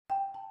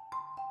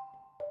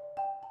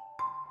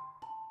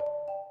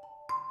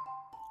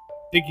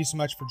Thank you so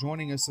much for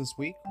joining us this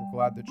week. We're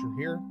glad that you're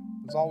here.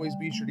 As always,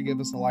 be sure to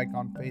give us a like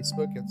on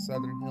Facebook at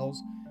Southern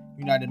Hills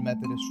United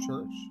Methodist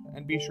Church,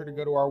 and be sure to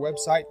go to our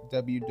website,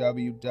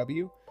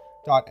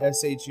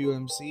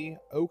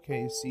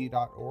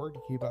 www.shumcokc.org, to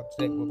keep up to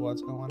date with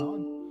what's going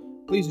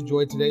on. Please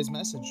enjoy today's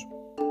message.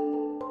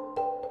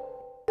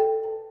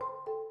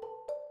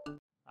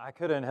 I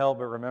couldn't help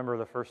but remember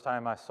the first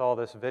time I saw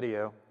this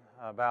video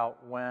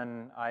about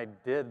when I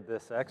did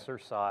this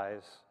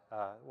exercise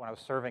when I was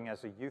serving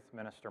as a youth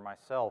minister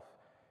myself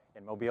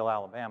in Mobile,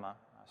 Alabama.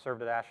 I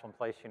served at Ashland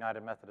Place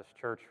United Methodist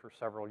Church for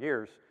several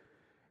years,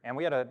 and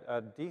we had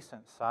a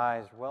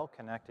decent-sized,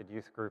 well-connected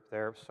youth group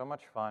there. It was so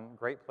much fun,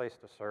 great place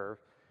to serve,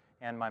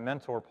 and my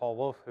mentor, Paul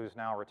Wolf, who's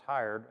now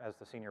retired as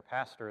the senior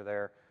pastor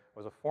there,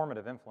 was a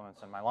formative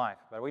influence in my life.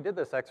 But we did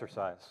this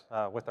exercise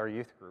with our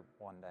youth group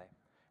one day,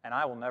 and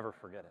I will never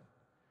forget it.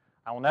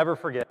 I will never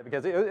forget it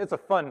because it's a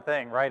fun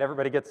thing, right?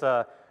 Everybody gets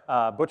a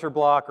butcher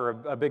block or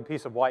a big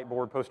piece of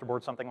whiteboard, poster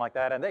board, something like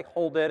that, and they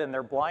hold it and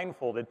they're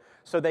blindfolded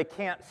so they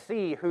can't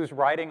see who's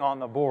writing on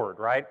the board,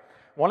 right?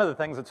 One of the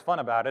things that's fun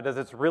about it is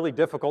it's really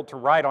difficult to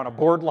write on a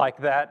board like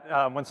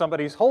that when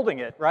somebody's holding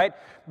it, right?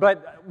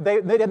 But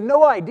they had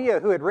no idea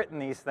who had written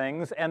these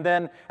things, and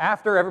then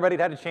after everybody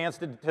had a chance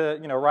to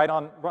write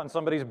on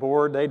somebody's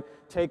board, they'd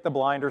take the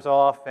blinders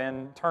off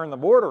and turn the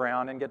board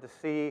around and get to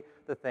see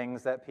the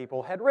things that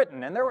people had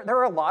written. And there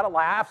were a lot of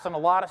laughs and a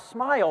lot of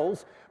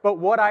smiles, but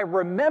what I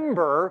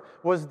remember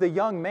was the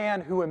young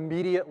man who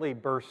immediately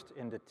burst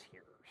into tears.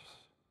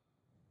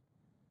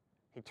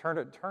 He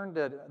turned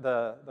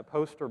the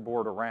poster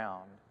board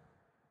around,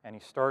 and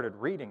he started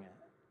reading it.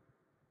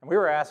 And we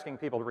were asking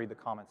people to read the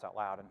comments out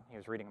loud, and he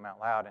was reading them out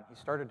loud, and he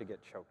started to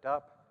get choked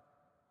up,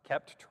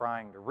 kept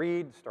trying to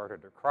read,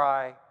 started to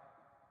cry.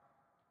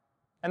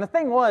 And the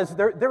thing was,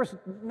 there was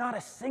not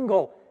a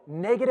single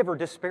negative or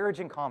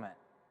disparaging comment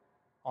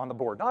on the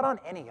board, not on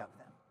any of them.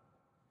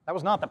 That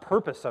was not the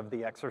purpose of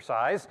the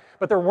exercise,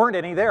 but there weren't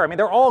any there. I mean,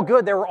 they're all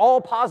good, they were all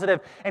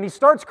positive, and he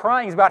starts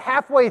crying. He's about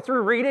halfway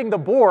through reading the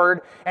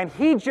board, and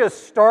he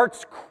just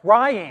starts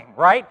crying,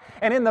 right?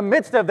 And in the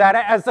midst of that,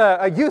 as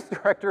a youth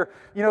director,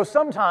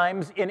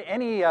 sometimes in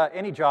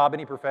any job,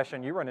 any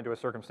profession, you run into a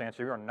circumstance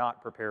you are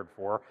not prepared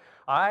for.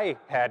 I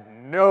had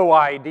no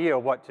idea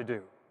what to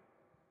do.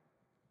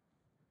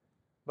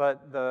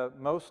 But the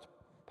most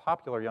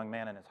popular young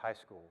man in his high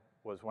school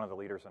was one of the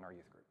leaders in our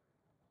youth group.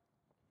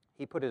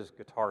 He put his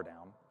guitar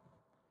down,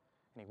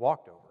 and he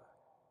walked over,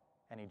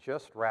 and he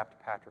just wrapped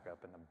Patrick up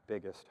in the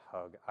biggest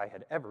hug I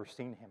had ever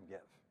seen him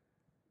give.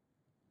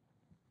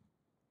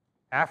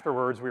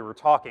 Afterwards, we were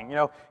talking.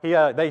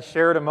 They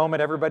shared a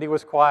moment, everybody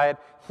was quiet.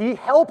 He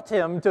helped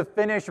him to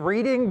finish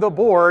reading the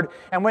board,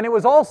 and when it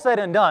was all said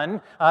and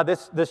done,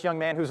 this young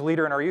man who's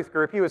leader in our youth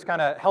group, he was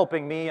kind of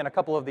helping me and a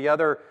couple of the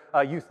other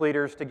youth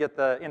leaders to get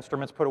the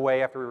instruments put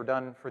away after we were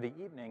done for the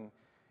evening.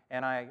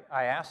 And I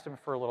asked him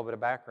for a little bit of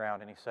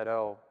background, and he said,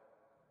 "Oh,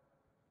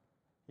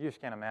 you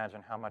just can't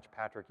imagine how much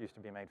Patrick used to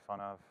be made fun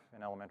of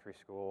in elementary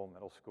school,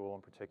 middle school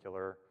in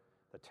particular,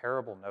 the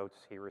terrible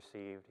notes he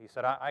received." He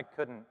said, I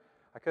couldn't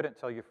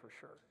tell you for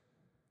sure.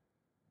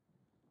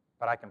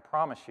 But I can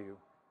promise you,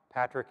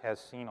 Patrick has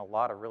seen a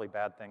lot of really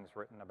bad things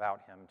written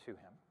about him to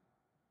him,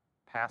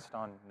 passed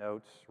on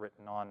notes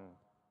written on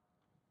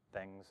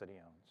things that he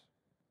owns.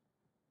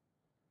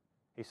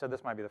 He said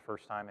this might be the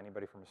first time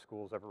anybody from his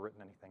school has ever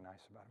written anything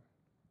nice about him.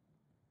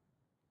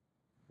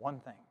 One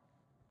thing.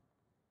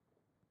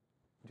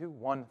 Do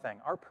one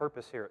thing. Our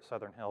purpose here at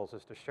Southern Hills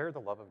is to share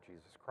the love of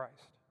Jesus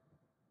Christ.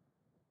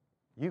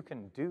 You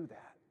can do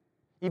that.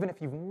 Even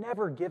if you've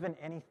never given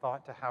any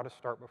thought to how to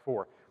start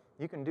before,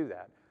 you can do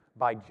that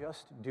by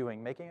just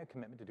making a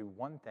commitment to do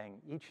one thing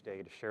each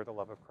day to share the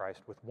love of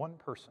Christ with one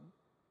person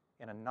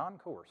in a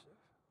non-coercive,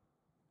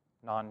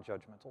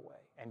 non-judgmental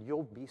way. And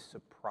you'll be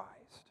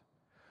surprised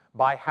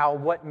by how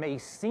what may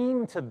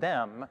seem to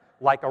them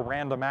like a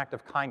random act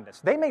of kindness.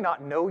 They may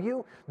not know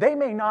you. They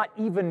may not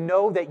even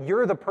know that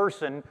you're the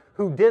person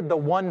who did the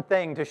one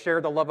thing to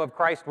share the love of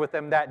Christ with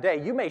them that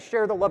day. You may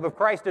share the love of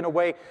Christ in a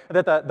way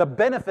that the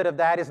benefit of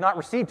that is not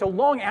received till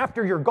long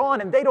after you're gone,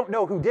 and they don't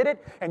know who did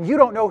it, and you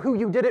don't know who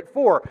you did it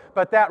for.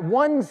 But that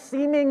one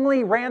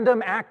seemingly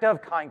random act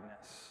of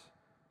kindness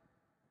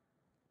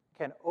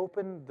can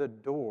open the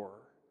door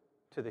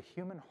to the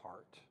human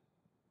heart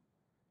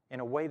in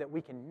a way that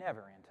we can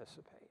never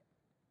anticipate.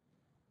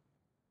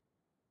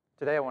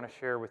 Today I want to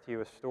share with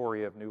you a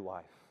story of new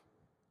life,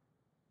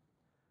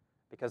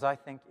 because I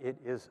think it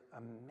is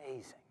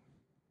amazing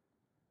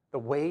the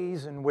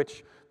ways in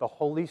which the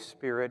Holy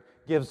Spirit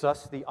gives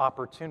us the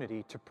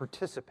opportunity to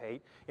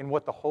participate in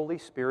what the Holy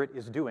Spirit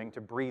is doing to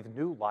breathe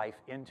new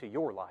life into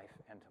your life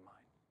and to mine.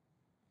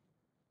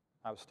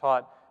 I was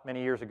taught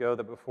many years ago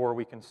that before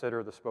we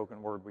consider the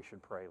spoken word, we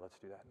should pray. Let's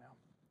do that now.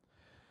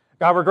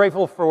 God, we're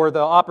grateful for the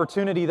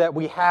opportunity that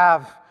we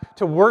have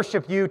to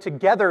worship you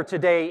together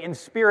today in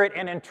spirit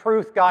and in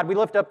truth. God, we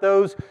lift up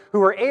those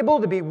who are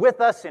able to be with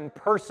us in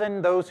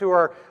person, those who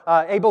are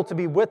able to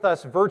be with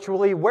us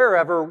virtually,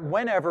 wherever,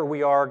 whenever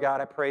we are.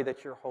 God, I pray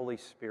that your Holy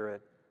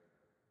Spirit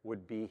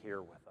would be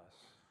here with us.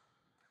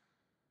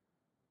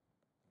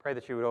 Pray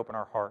that you would open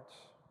our hearts,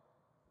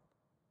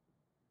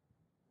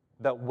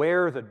 that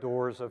where the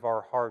doors of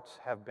our hearts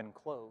have been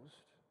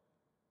closed,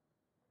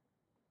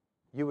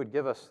 you would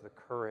give us the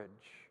courage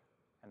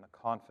and the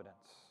confidence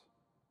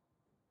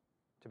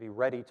to be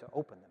ready to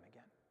open them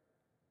again.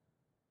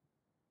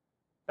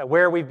 That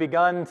where we've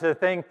begun to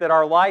think that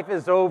our life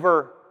is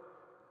over,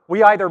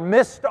 we either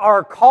missed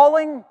our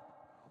calling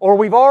or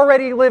we've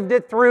already lived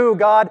it through,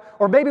 God,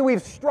 or maybe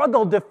we've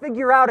struggled to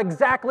figure out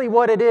exactly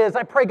what it is.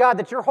 I pray, God,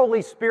 that your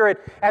Holy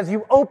Spirit, as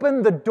you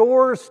open the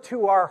doors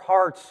to our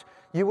hearts,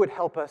 you would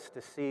help us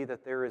to see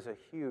that there is a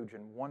huge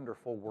and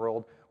wonderful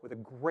world with a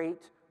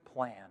great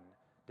plan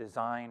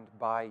designed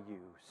by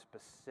you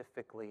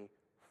specifically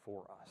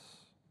for us.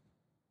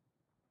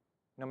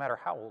 No matter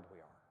how old we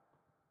are,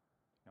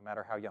 no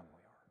matter how young we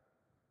are,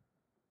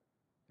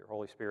 your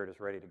Holy Spirit is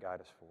ready to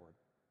guide us forward.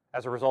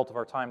 As a result of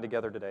our time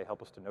together today,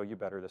 help us to know you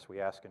better. This we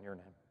ask in your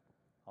name.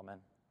 Amen.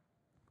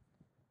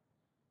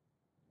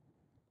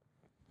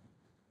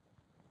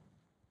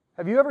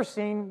 Have you ever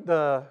seen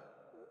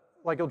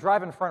you'll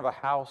drive in front of a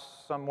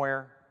house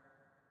somewhere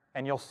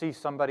and you'll see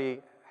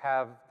somebody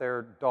have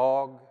their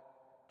dog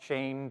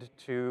chained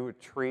to a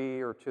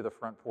tree or to the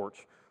front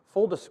porch?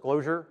 Full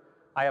disclosure,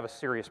 I have a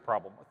serious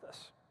problem with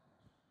this.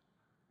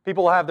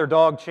 People have their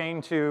dog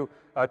chained to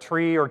a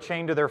tree or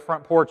chained to their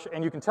front porch,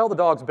 and you can tell the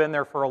dog's been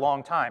there for a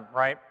long time,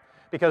 right?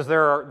 Because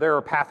there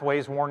are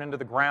pathways worn into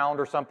the ground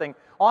or something.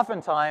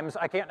 Oftentimes,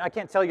 I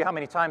can't tell you how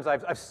many times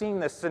I've seen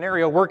this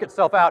scenario work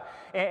itself out,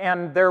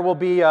 and there will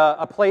be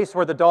a place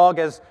where the dog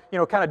has,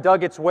 kind of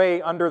dug its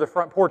way under the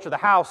front porch of the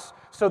house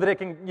so that it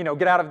can,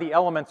 get out of the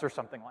elements or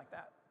something like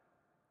that.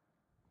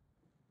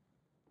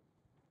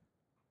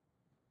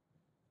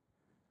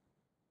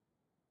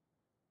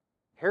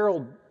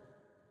 Harold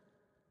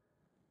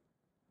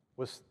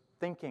was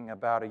thinking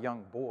about a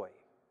young boy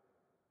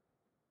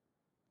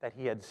that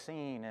he had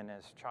seen in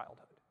his childhood.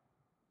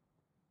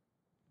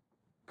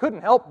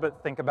 Couldn't help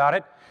but think about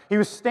it. He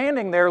was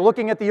standing there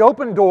looking at the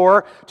open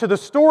door to the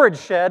storage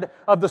shed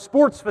of the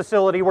sports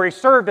facility where he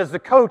served as the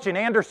coach in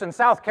Anderson,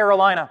 South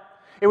Carolina.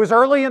 It was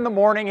early in the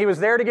morning. He was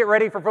there to get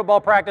ready for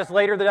football practice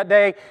later that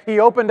day. He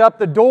opened up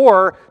the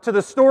door to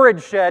the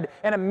storage shed,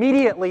 and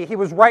immediately he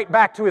was right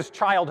back to his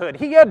childhood.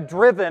 He had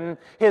driven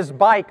his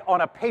bike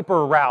on a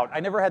paper route.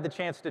 I never had the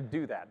chance to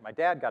do that. My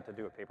dad got to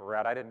do a paper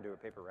route. I didn't do a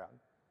paper route.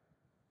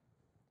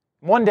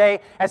 One day,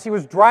 as he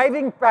was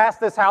driving past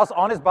this house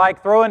on his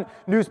bike, throwing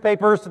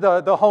newspapers to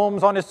the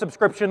homes on his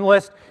subscription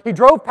list, he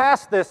drove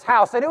past this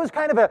house, and it was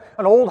kind of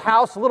an old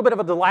house, a little bit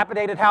of a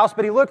dilapidated house,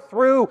 but he looked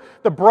through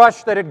the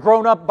brush that had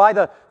grown up by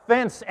the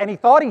fence, and he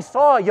thought he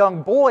saw a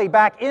young boy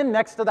back in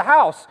next to the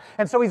house.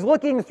 And so he's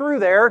looking through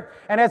there,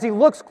 and as he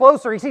looks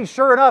closer, he sees,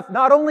 sure enough,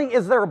 not only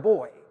is there a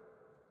boy,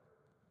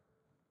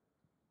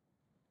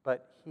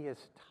 but he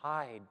is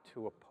tied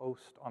to a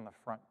post on the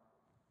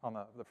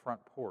front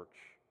porch,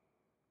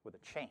 with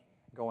a chain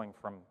going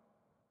from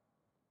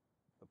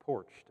the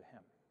porch to him.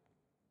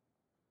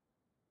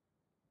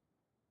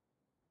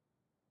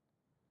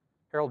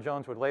 Harold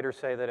Jones would later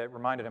say that it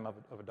reminded him of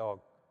a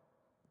dog.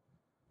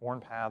 Worn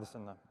paths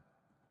in the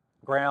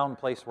ground,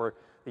 place where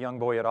the young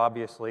boy had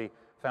obviously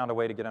found a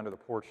way to get under the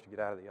porch to get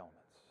out of the elements.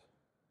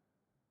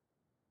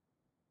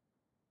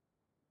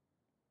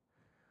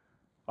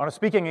 On a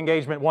speaking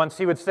engagement once,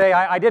 he would say,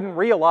 I didn't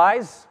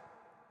realize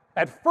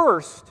at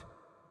first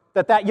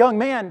that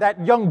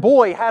young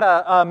boy had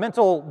a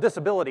mental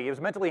disability. He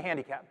was mentally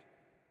handicapped.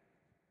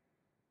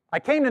 I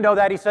came to know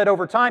that, he said,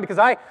 over time, because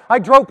I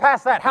drove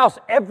past that house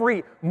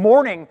every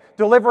morning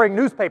delivering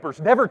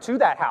newspapers, never to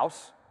that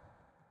house.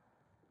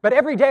 But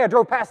every day I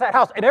drove past that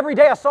house, and every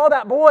day I saw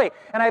that boy,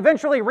 and I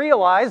eventually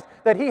realized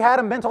that he had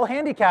a mental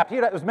handicap. He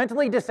was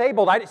mentally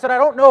disabled. I said, I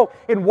don't know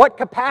in what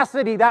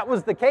capacity that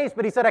was the case,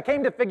 but he said, I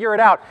came to figure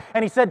it out.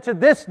 And he said, to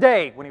this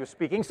day, when he was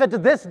speaking, he said, to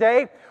this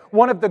day,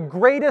 one of the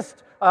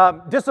greatest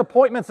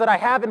disappointments that I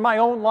have in my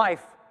own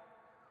life,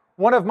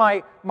 one of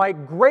my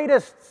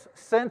greatest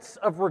sense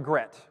of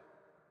regret,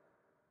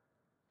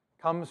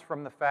 comes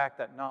from the fact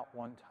that not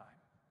one time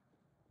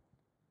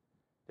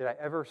did I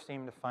ever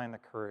seem to find the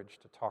courage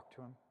to talk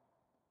to him,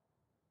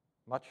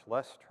 much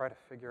less try to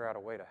figure out a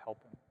way to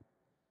help him.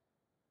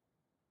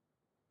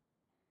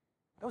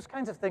 Those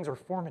kinds of things are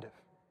formative.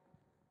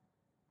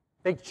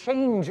 They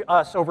change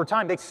us over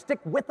time. They stick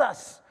with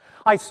us.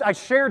 I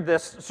shared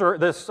this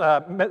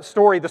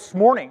story this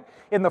morning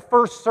in the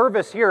first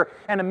service here,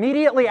 and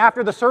immediately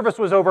after the service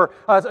was over,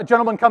 a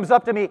gentleman comes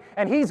up to me,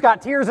 and he's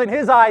got tears in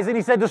his eyes, and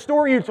he said, the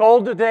story you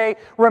told today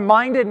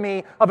reminded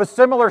me of a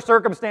similar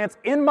circumstance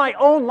in my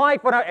own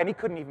life, and he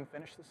couldn't even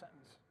finish the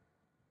sentence.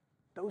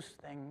 Those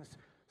things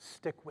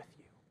stick with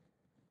you.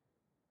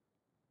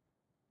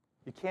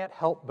 You can't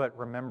help but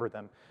remember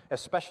them,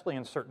 especially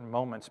in certain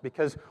moments,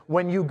 because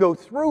when you go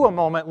through a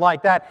moment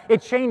like that,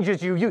 it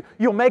changes you.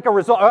 You'll make a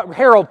resolve.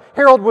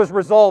 Harold was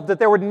resolved that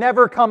there would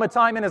never come a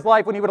time in his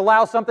life when he would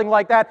allow something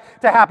like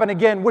that to happen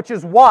again, which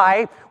is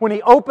why when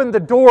he opened the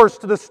doors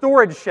to the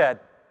storage shed,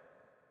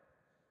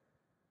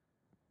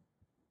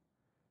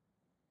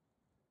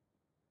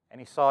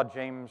 and he saw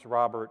James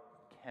Robert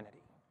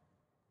Kennedy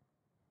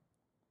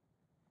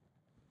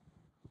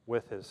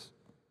with his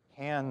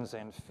hands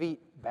and feet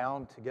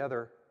bound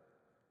together,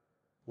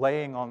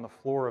 laying on the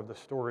floor of the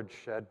storage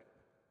shed,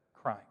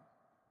 crying.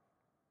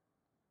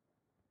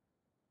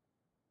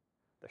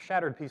 The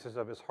shattered pieces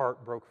of his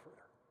heart broke further.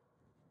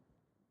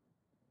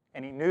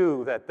 And he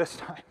knew that this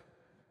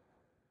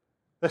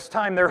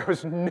time there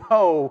was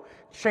no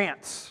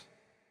chance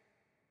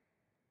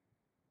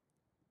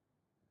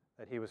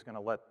that he was going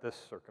to let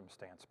this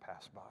circumstance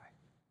pass by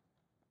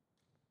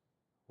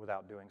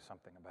without doing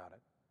something about it.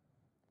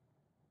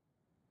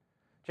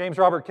 James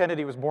Robert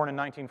Kennedy was born in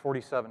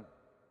 1947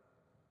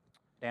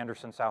 in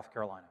Anderson, South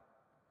Carolina.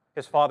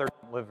 His father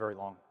didn't live very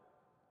long.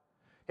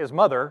 His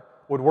mother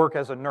would work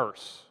as a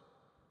nurse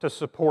to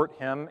support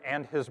him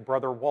and his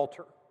brother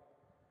Walter.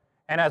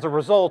 And as a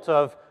result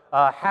of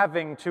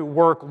having to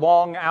work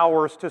long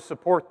hours to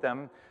support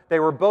them, they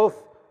were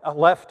both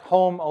left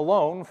home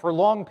alone for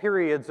long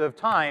periods of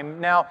time.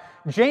 Now,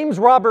 James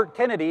Robert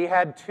Kennedy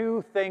had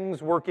two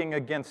things working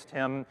against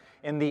him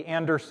in the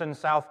Anderson,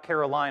 South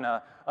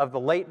Carolina of the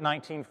late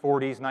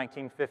 1940s,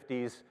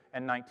 1950s,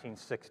 and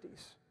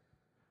 1960s.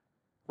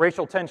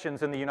 Racial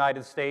tensions in the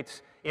United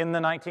States in the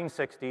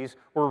 1960s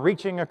were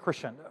reaching a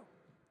crescendo.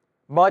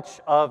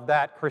 Much of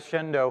that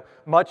crescendo,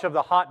 much of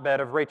the hotbed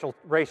of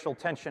racial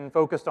tension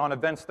focused on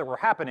events that were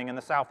happening in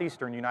the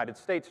southeastern United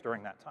States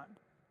during that time.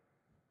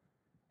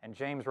 And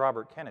James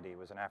Robert Kennedy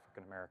was an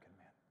African American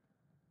man.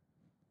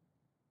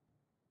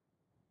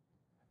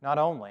 Not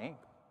only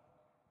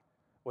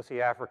was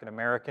he African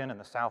American in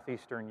the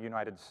southeastern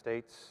United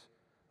States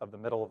of the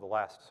middle of the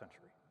last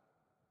century,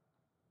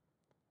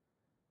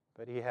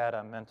 but he had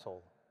a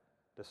mental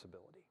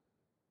disability.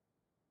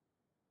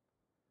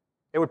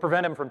 It would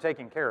prevent him from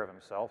taking care of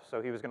himself,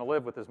 so he was going to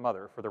live with his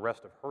mother for the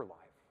rest of her life.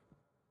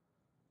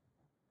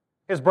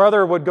 His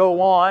brother would go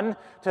on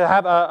to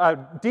have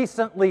a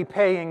decently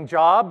paying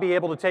job, be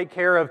able to take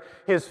care of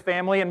his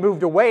family, and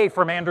moved away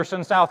from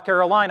Anderson, South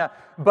Carolina.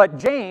 But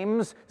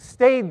James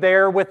stayed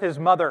there with his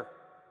mother.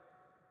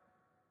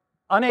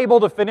 Unable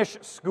to finish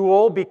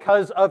school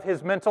because of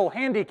his mental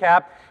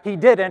handicap, he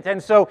didn't,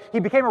 and so he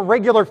became a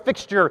regular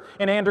fixture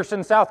in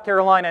Anderson, South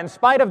Carolina. In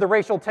spite of the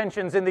racial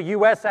tensions in the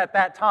U.S. at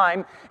that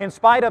time, in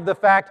spite of the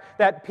fact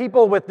that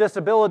people with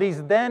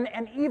disabilities then,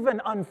 and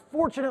even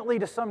unfortunately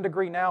to some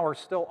degree now, are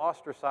still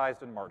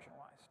ostracized and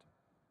marginalized,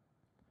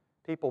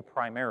 people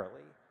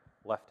primarily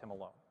left him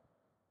alone.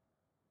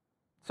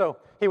 So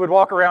he would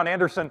walk around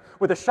Anderson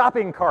with a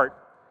shopping cart,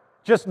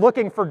 just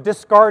looking for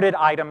discarded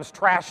items,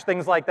 trash,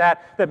 things like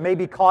that, that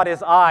maybe caught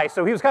his eye.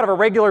 So he was kind of a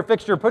regular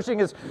fixture, pushing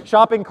his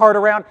shopping cart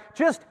around,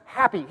 just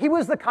happy. He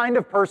was the kind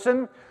of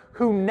person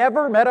who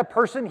never met a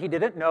person he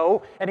didn't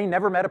know, and he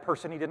never met a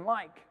person he didn't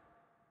like.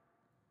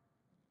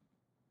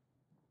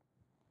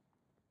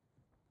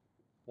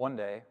 One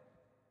day,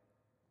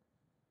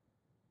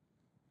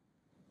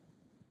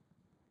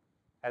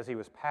 as he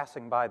was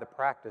passing by the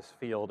practice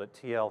field at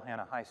T.L.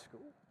 Hanna High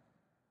School,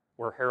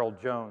 where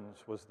Harold Jones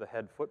was the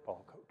head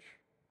football coach,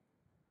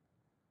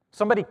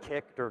 somebody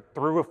kicked or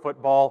threw a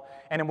football,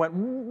 and it went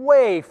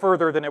way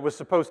further than it was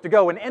supposed to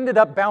go and ended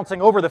up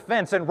bouncing over the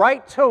fence and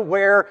right to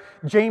where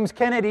James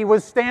Kennedy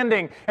was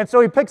standing. And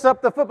so he picks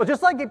up the football,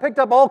 just like he picked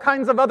up all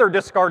kinds of other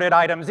discarded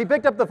items. He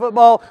picked up the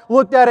football,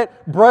 looked at it,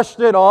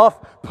 brushed it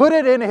off, put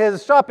it in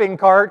his shopping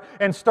cart,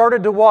 and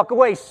started to walk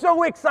away,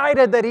 so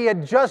excited that he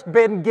had just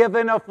been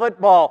given a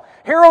football.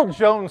 Harold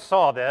Jones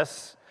saw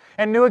this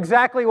and knew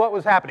exactly what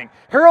was happening.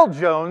 Harold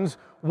Jones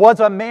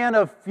was a man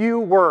of few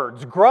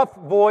words, gruff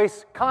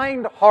voice,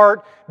 kind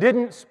heart,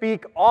 didn't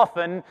speak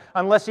often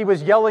unless he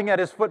was yelling at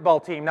his football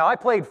team. Now, I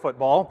played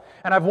football,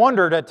 and I've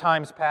wondered at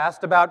times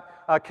past about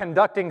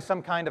conducting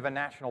some kind of a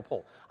national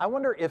poll. I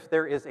wonder if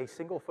there is a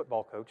single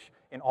football coach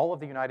in all of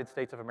the United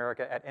States of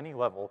America at any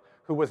level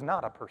who was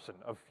not a person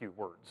of few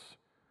words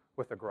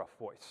with a gruff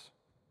voice.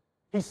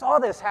 He saw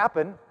this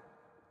happen.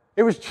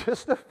 It was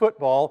just a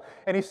football,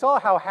 and he saw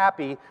how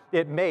happy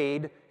it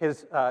made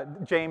his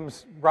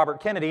James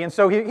Robert Kennedy, and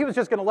so he was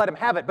just going to let him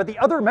have it. But the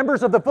other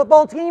members of the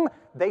football team,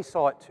 they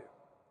saw it too.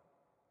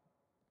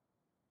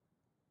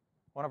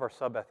 One of our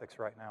sub-ethics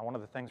right now, one of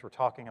the things we're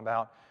talking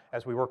about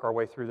as we work our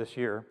way through this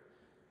year,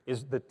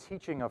 is the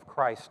teaching of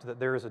Christ that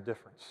there is a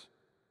difference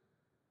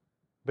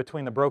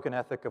between the broken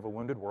ethic of a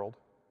wounded world,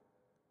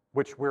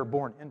 which we're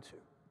born into,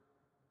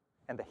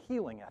 and the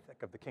healing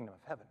ethic of the kingdom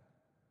of heaven.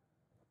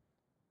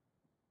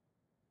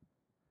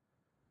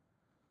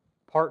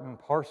 Part and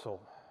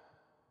parcel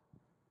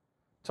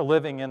to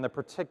living in the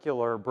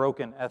particular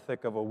broken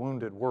ethic of a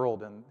wounded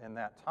world in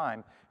that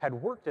time had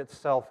worked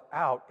itself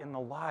out in the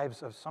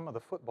lives of some of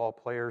the football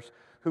players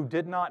who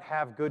did not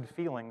have good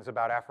feelings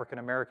about African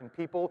American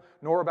people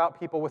nor about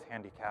people with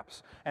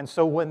handicaps. And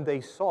so when they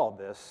saw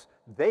this,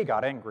 they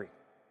got angry.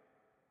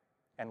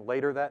 And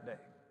later that day,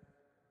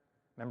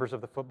 members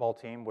of the football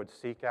team would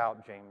seek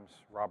out James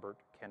Robert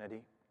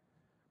Kennedy,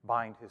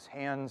 bind his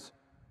hands,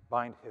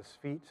 bind his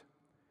feet,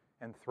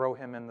 and throw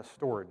him in the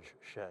storage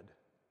shed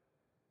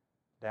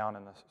down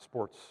in the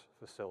sports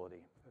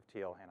facility of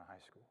T.L. Hanna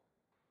High School.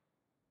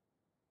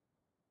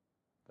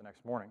 The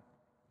next morning,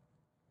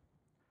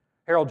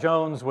 Harold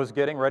Jones was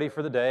getting ready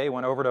for the day,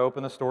 went over to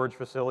open the storage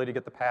facility to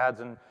get the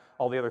pads and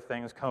all the other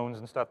things, cones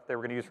and stuff that they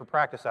were going to use for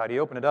practice out. He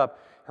opened it up,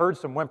 heard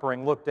some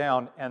whimpering, looked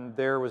down, and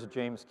there was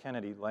James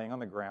Kennedy laying on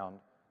the ground,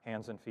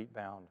 hands and feet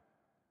bound,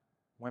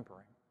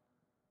 whimpering.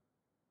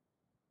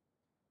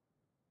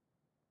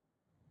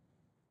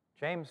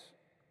 James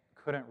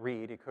couldn't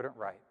read, he couldn't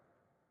write.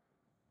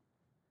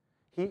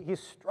 He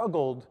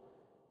struggled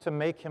to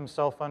make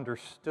himself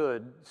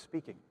understood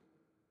speaking.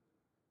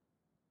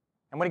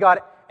 And when he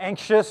got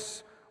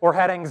anxious or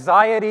had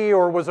anxiety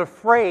or was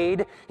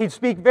afraid, he'd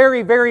speak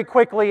very, very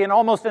quickly in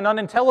almost an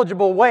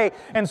unintelligible way.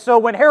 And so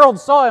when Harold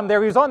saw him there,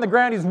 he was on the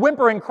ground, he's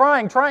whimpering,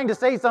 crying, trying to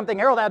say something.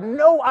 Harold had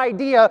no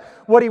idea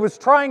what he was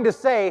trying to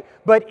say,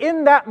 but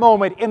in that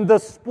moment, in the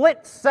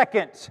split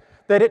second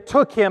that it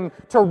took him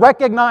to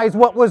recognize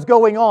what was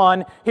going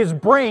on, his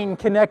brain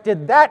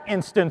connected that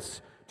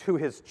instance to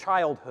his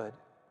childhood.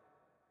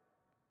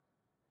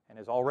 And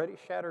his already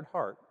shattered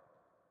heart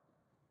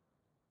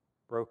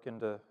broke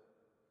into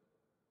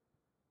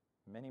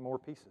many more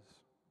pieces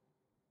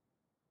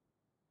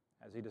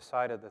as he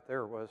decided that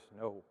there was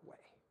no way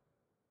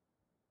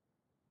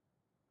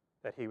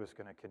that he was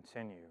going to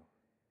continue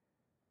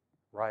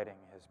riding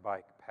his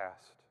bike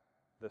past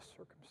this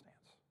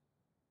circumstance,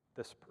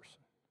 this person,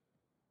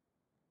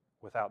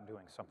 without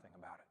doing something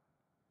about it.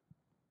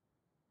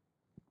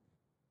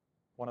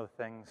 One of the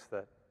things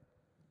that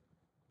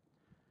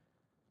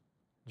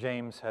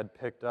James had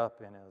picked up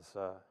in his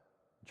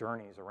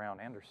journeys around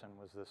Anderson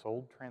was this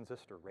old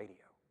transistor radio.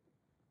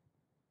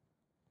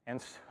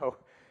 And so,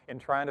 in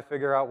trying to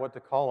figure out what to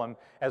call him,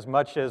 as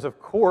much as, of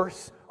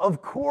course,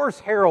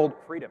 Harold,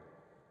 freedom.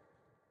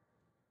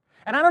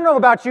 And I don't know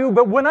about you,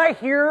 but when I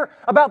hear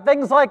about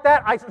things like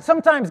that, I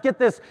sometimes get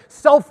this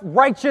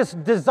self-righteous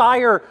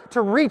desire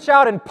to reach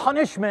out and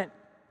punishment.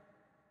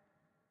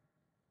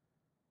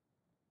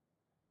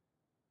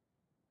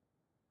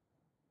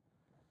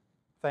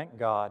 Thank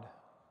God,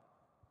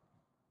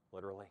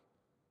 literally,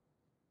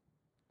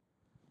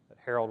 that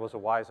Harold was a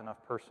wise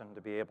enough person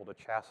to be able to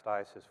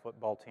chastise his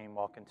football team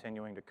while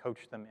continuing to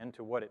coach them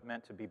into what it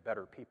meant to be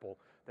better people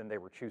than they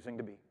were choosing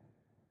to be.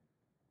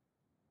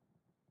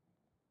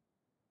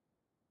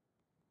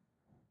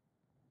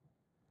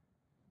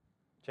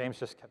 James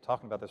just kept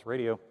talking about this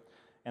radio,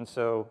 and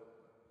so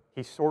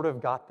he sort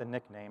of got the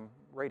nickname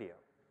Radio,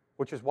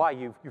 which is why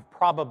you've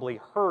probably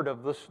heard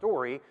of the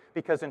story,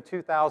 because in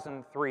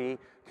 2003,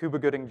 Cuba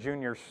Gooding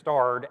Jr.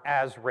 starred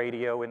as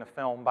Radio in a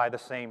film by the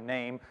same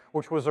name,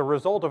 which was a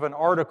result of an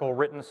article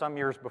written some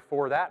years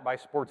before that by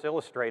Sports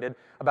Illustrated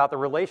about the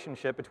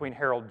relationship between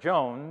Harold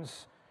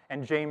Jones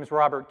and James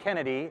Robert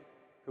Kennedy,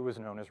 who was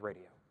known as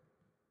Radio.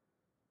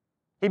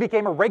 He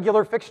became a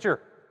regular fixture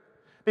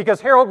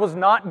because Harold was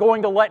not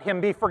going to let him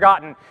be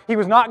forgotten. He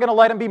was not going to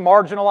let him be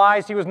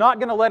marginalized. He was not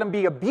going to let him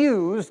be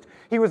abused.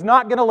 He was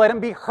not going to let him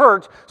be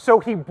hurt.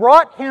 So he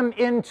brought him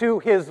into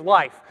his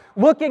life.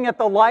 Looking at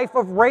the life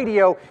of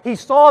Radio, he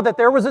saw that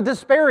there was a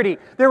disparity.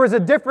 There was a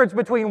difference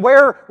between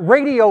where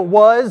Radio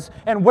was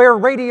and where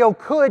Radio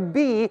could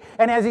be.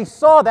 And as he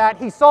saw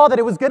that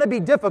it was going to be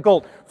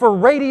difficult for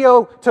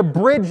Radio to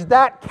bridge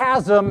that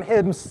chasm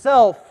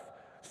himself.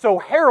 So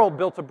Harold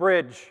built a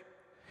bridge.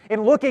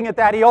 In looking at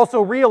that, he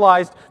also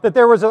realized that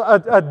there was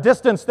a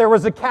distance, there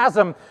was a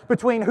chasm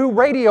between who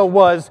Radio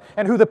was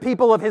and who the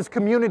people of his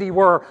community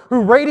were,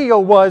 who Radio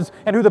was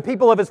and who the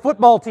people of his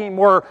football team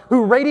were,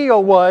 who Radio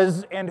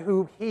was and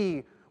who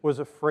he was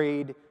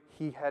afraid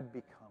he had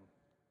become.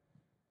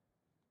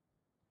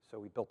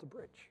 So he built a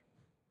bridge.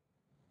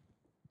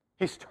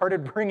 He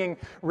started bringing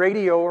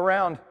Radio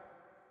around,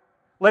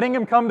 letting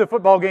him come to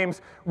football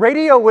games.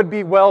 Radio would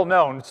be well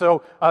known.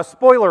 So,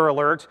 spoiler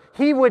alert,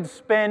 he would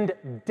spend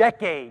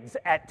decades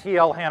at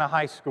T.L. Hanna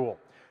High School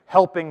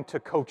helping to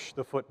coach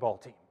the football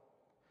team.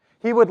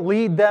 He would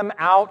lead them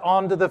out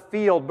onto the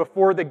field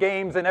before the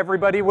games, and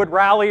everybody would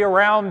rally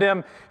around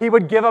him. He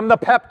would give them the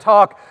pep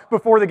talk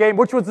before the game,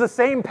 which was the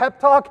same pep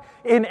talk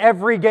in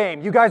every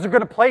game. You guys are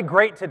going to play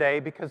great today,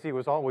 because he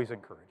was always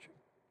encouraging.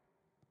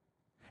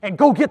 And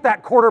go get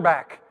that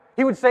quarterback.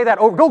 He would say that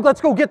over,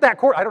 let's go get that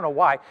court. I don't know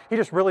why. He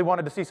just really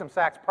wanted to see some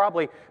sacks,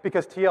 probably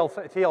because T.L.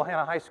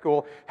 Hanna High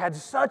School had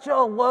such a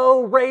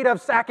low rate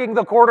of sacking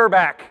the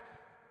quarterback.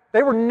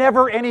 They were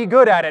never any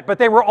good at it, but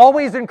they were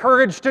always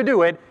encouraged to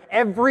do it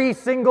every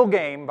single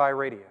game by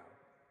Radio.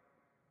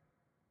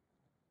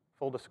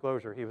 Full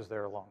disclosure, he was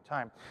there a long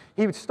time.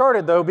 He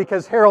started, though,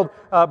 because Harold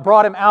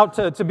brought him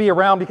out to be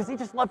around because he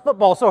just loved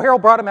football. So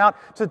Harold brought him out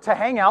to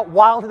hang out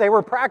while they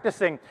were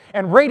practicing.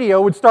 And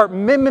Radio would start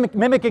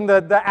mimicking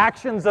the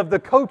actions of the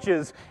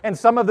coaches and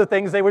some of the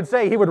things they would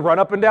say. He would run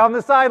up and down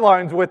the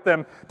sidelines with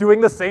them, doing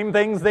the same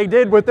things they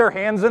did with their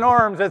hands and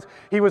arms, as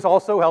he was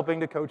also helping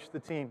to coach the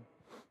team.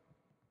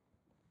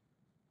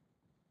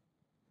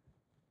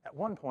 At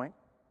one point,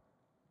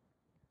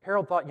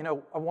 Harold thought,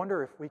 I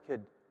wonder if we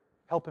could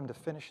help him to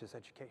finish his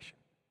education.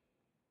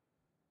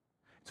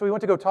 So he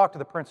went to go talk to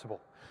the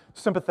principal.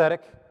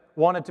 Sympathetic,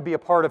 wanted to be a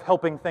part of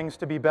helping things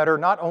to be better,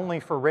 not only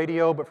for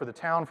Radio, but for the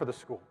town, for the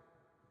school.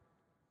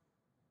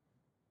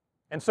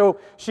 And so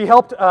she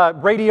helped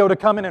Radio to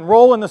come and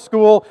enroll in the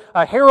school.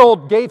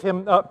 Harold gave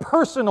him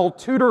personal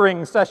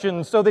tutoring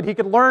sessions so that he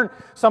could learn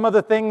some of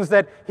the things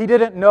that he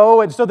didn't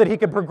know and so that he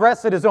could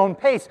progress at his own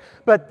pace.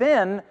 But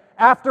then,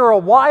 after a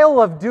while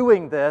of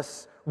doing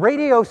this,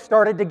 Radio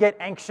started to get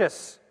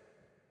anxious.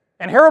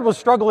 And Harold was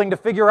struggling to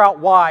figure out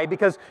why,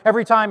 because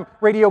every time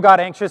Radio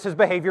got anxious, his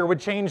behavior would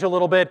change a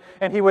little bit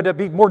and he would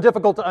be more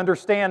difficult to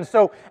understand.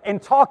 So in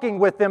talking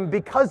with them,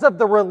 because of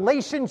the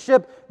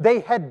relationship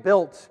they had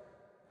built,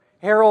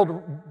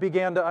 Harold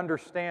began to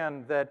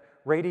understand that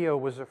Radio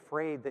was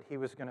afraid that he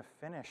was going to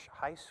finish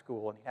high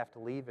school and he'd have to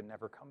leave and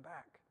never come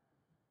back.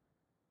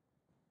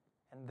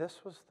 And this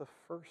was the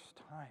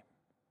first time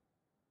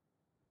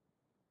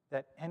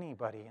that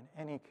anybody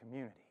in any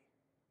community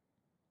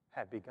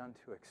had begun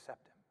to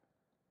accept him.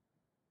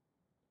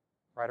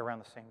 Right around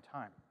the same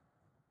time,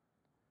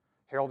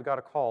 Harold got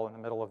a call in the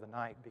middle of the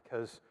night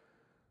because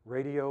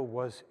Radio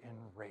was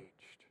enraged.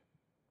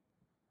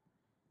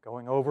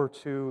 Going over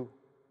to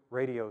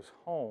Radio's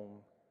home,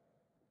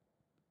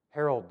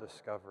 Harold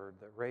discovered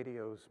that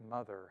Radio's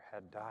mother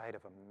had died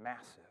of a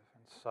massive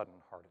and sudden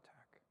heart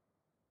attack.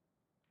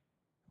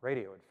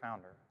 Radio had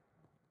found her.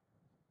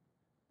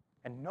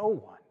 And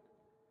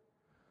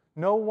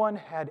no one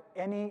had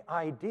any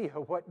idea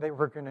what they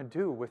were going to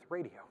do with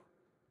Radio.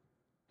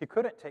 He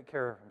couldn't take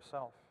care of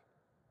himself.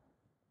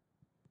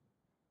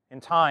 In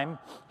time,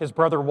 his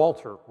brother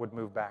Walter would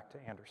move back to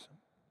Anderson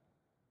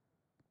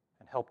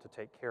and help to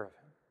take care of him.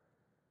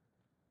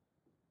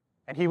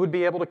 And he would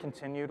be able to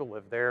continue to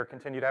live there,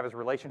 continue to have his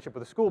relationship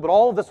with the school. But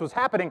all of this was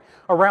happening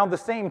around the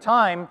same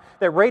time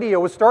that Radio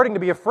was starting to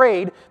be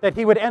afraid that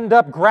he would end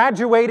up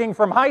graduating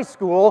from high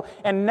school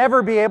and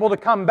never be able to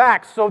come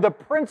back. So the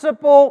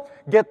principal,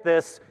 get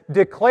this,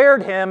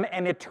 declared him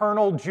an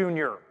eternal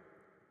junior.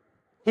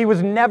 He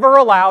was never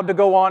allowed to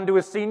go on to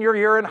his senior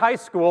year in high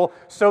school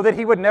so that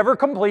he would never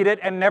complete it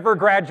and never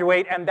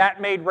graduate. And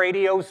that made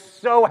Radio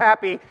so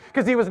happy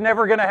because he was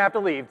never going to have to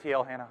leave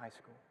T.L. Hanna High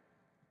School.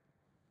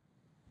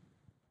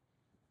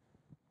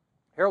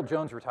 Harold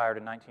Jones retired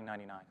in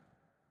 1999.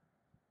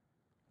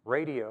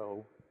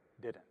 Radio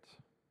didn't.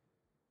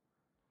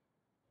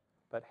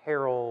 But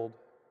Harold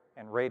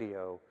and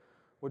Radio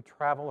would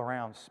travel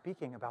around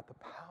speaking about the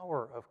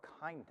power of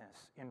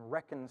kindness in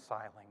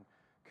reconciling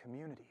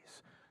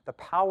communities, the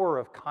power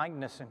of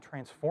kindness in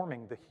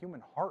transforming the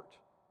human heart.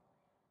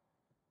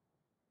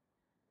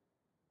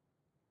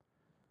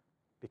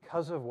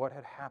 Because of what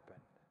had happened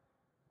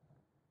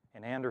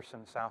in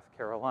Anderson, South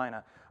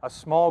Carolina, a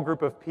small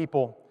group of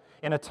people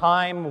in a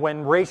time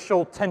when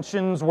racial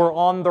tensions were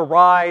on the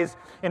rise,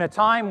 in a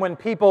time when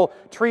people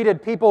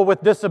treated people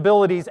with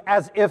disabilities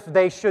as if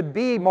they should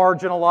be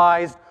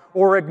marginalized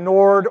or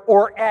ignored,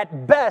 or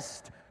at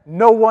best,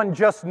 no one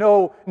just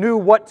knew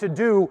what to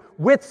do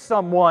with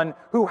someone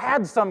who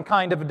had some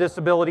kind of a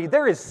disability.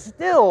 There is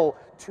still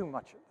too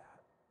much of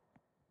that.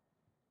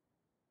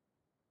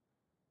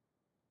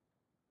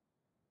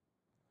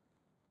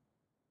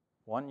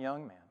 One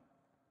young man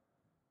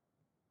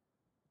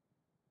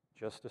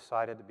just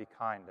decided to be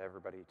kind to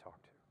everybody he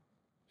talked to.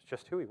 It's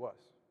just who he was.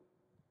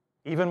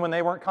 Even when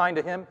they weren't kind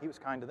to him, he was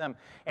kind to them.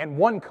 And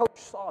one coach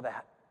saw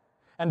that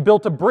and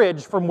built a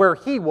bridge from where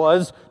he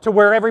was to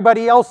where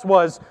everybody else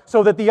was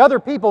so that the other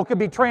people could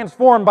be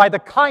transformed by the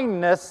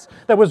kindness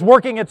that was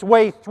working its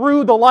way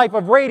through the life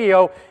of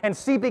Radio and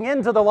seeping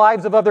into the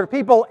lives of other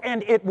people,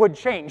 and it would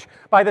change.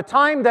 By the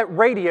time that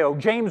Radio,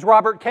 James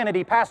Robert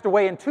Kennedy, passed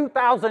away in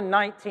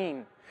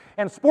 2019,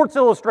 and Sports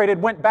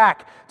Illustrated went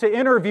back to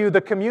interview the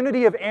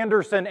community of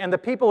Anderson and the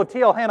people of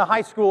T.L. Hanna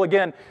High School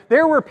again,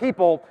 there were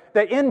people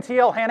that in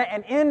T.L. Hanna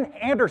and in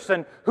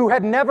Anderson who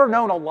had never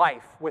known a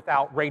life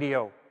without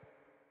Radio.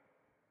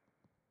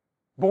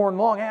 Born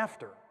long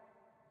after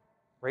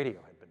Radio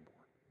had been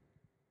born.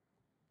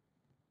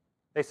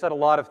 They said a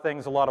lot of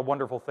things, a lot of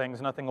wonderful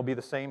things. Nothing will be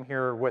the same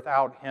here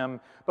without him.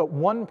 But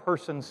one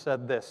person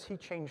said this: he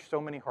changed so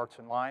many hearts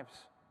and lives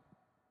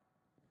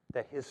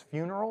that his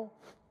funeral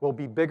will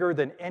be bigger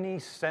than any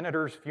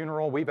senator's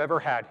funeral we've ever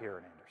had here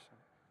in Anderson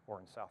or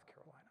in South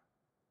Carolina.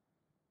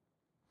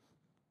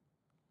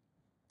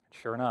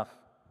 Sure enough,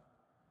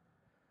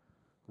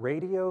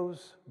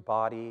 Radio's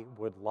body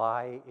would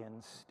lie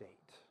in state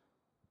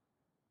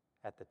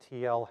at the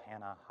T.L.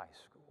 Hanna High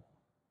School.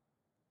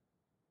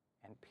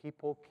 And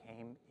people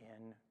came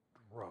in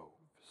droves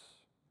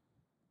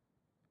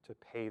to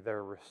pay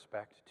their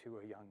respect to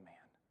a young man.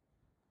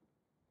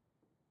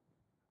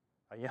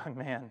 A young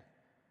man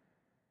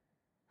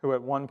who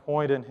at one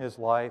point in his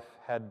life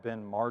had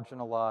been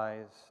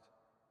marginalized,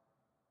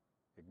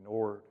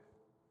 ignored,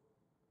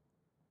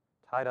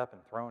 tied up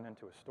and thrown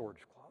into a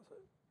storage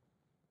closet,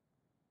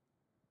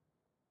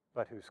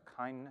 but whose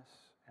kindness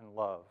and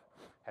love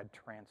had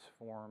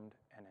transformed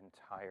an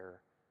entire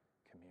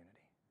community.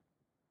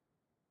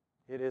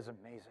 It is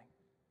amazing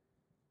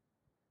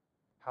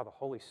how the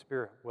Holy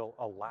Spirit will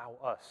allow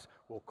us,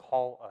 will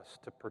call us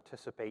to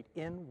participate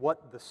in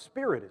what the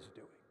Spirit is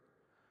doing,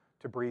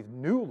 to breathe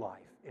new life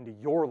into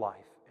your life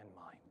and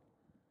mine.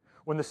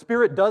 When the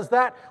Spirit does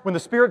that, when the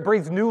Spirit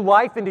breathes new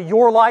life into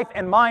your life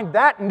and mine,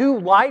 that new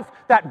life,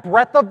 that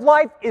breath of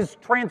life is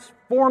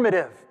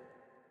transformative.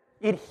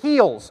 It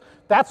heals.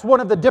 That's one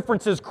of the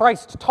differences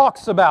Christ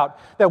talks about,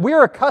 that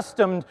we're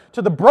accustomed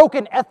to the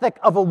broken ethic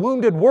of a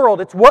wounded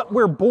world. It's what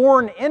we're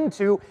born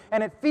into,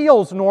 and it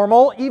feels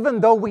normal,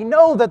 even though we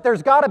know that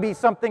there's got to be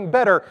something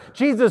better.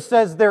 Jesus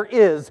says there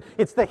is.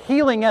 It's the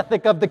healing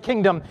ethic of the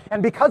kingdom.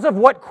 And because of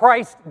what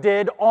Christ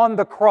did on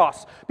the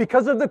cross,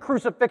 because of the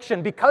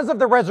crucifixion, because of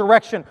the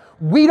resurrection,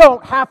 we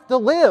don't have to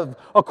live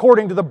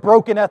according to the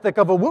broken ethic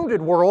of a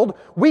wounded world.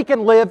 We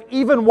can live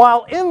even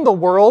while in the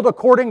world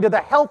according to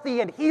the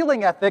healthy and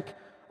healing ethic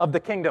of the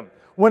kingdom.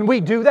 When we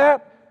do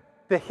that,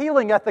 the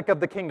healing ethic of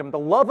the kingdom, the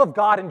love of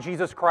God in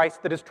Jesus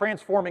Christ that is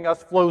transforming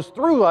us, flows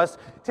through us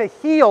to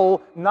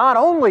heal not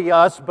only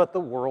us, but the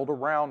world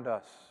around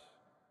us.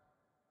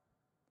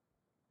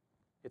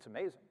 It's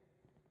amazing.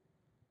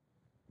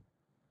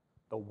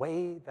 The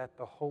way that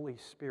the Holy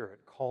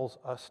Spirit calls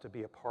us to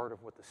be a part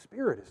of what the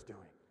Spirit is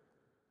doing,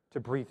 to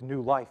breathe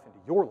new life into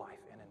your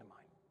life and into mine.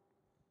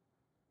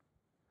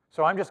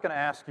 So I'm just going to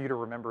ask you to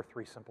remember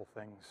 3 simple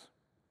things.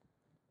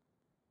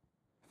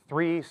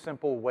 3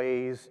 simple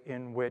ways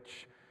in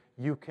which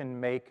you can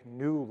make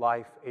new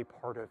life a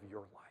part of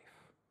your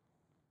life.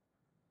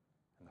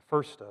 And the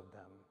first of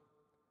them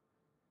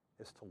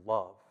is to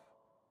love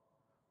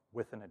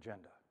with an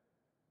agenda.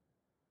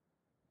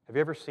 Have you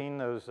ever seen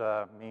those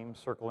memes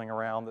circling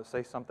around that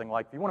say something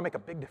like, if you want to make a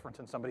big difference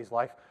in somebody's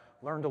life,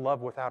 learn to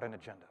love without an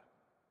agenda?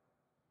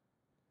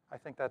 I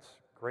think that's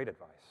great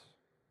advice.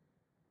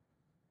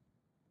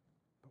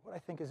 But what I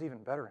think is even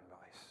better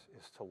advice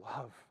is to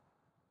love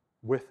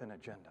with an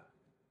agenda.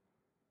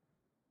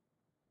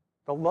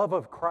 The love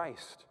of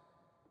Christ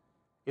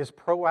is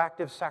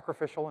proactive,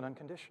 sacrificial, and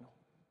unconditional.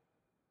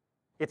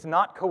 It's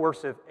not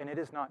coercive, and it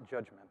is not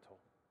judgmental.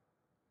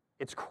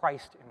 It's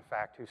Christ, in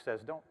fact, who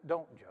says,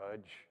 don't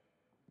judge.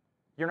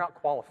 You're not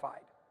qualified.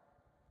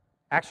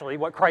 Actually,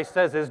 what Christ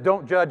says is,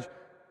 don't judge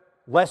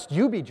lest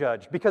you be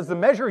judged, because the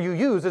measure you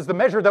use is the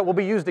measure that will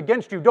be used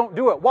against you. Don't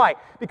do it. Why?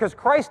 Because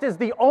Christ is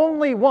the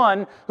only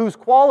one who's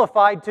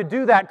qualified to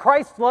do that.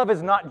 Christ's love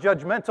is not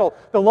judgmental.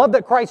 The love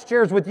that Christ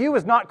shares with you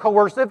is not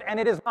coercive, and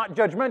it is not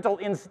judgmental.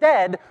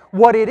 Instead,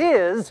 what it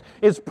is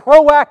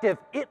proactive.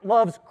 It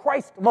loves,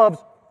 Christ loves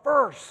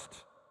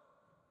first.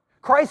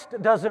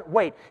 Christ doesn't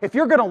wait. If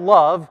you're going to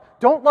love,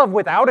 don't love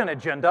without an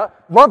agenda.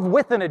 Love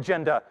with an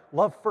agenda.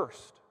 Love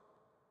first.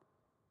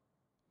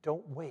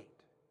 Don't wait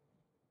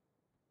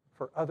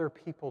for other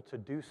people to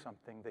do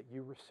something that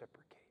you reciprocate.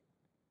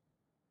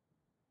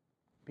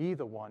 Be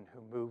the one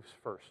who moves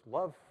first.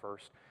 Love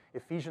first.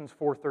 Ephesians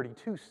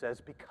 4:32 says,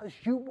 because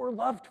you were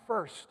loved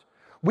first.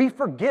 We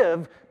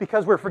forgive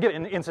because we're forgiven.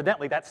 And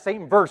incidentally, that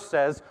same verse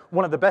says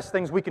one of the best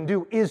things we can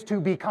do is to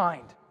be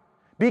kind.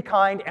 Be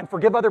kind and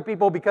forgive other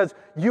people because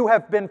you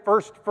have been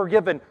first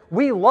forgiven.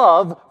 We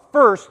love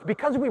first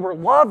because we were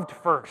loved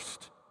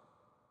first.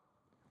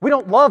 We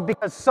don't love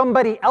because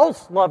somebody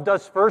else loved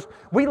us first.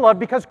 We love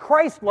because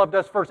Christ loved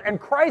us first. And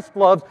Christ's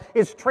love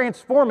is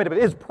transformative. It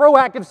is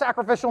proactive,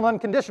 sacrificial, and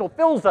unconditional.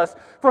 Fills us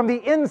from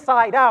the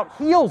inside out.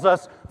 Heals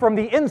us from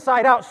the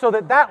inside out so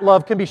that that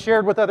love can be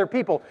shared with other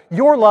people.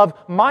 Your love,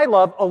 my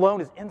love alone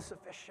is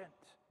insufficient.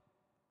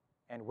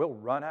 And we'll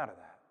run out of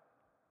that.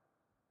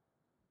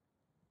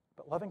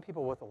 But loving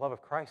people with the love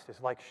of Christ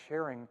is like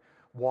sharing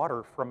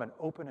water from an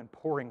open and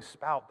pouring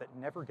spout that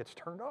never gets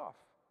turned off.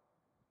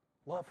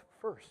 Love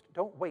first.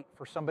 Don't wait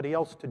for somebody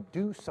else to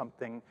do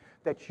something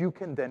that you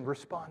can then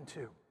respond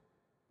to.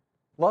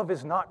 Love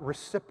is not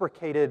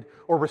reciprocated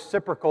or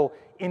reciprocal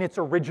in its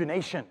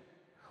origination.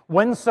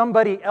 When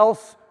somebody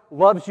else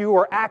loves you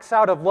or acts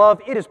out of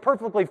love, it is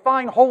perfectly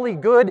fine, holy,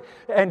 good,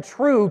 and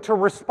true to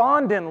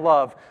respond in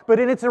love. But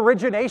in its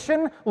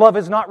origination, love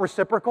is not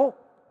reciprocal.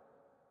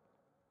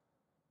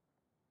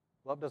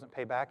 Love doesn't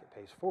pay back, it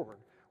pays forward.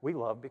 We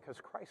love because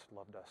Christ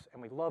loved us,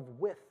 and we love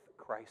with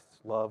Christ's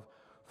love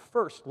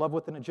first. Love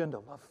with an agenda.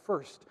 Love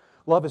first.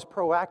 Love is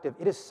proactive.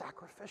 It is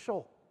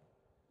sacrificial.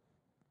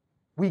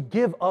 We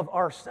give of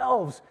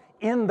ourselves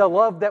in the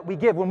love that we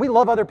give. When we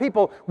love other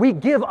people, we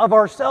give of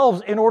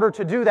ourselves in order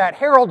to do that.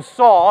 Harold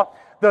saw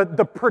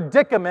the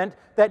predicament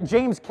that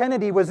James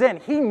Kennedy was in.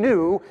 He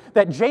knew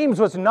that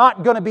James was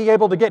not going to be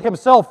able to get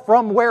himself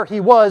from where he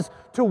was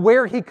to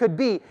where he could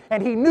be.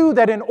 And he knew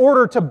that in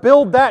order to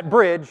build that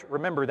bridge,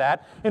 remember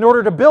that, in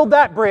order to build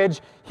that bridge,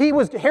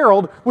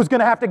 Harold was going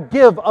to have to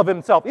give of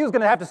himself. He was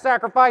going to have to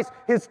sacrifice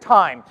his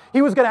time.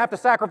 He was going to have to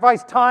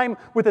sacrifice time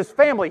with his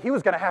family. He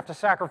was going to have to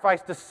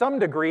sacrifice to some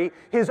degree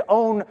his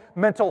own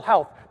mental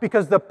health,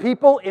 because the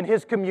people in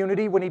his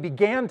community, when he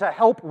began to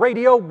help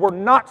radio, were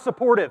not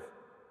supportive.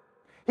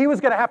 He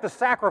was going to have to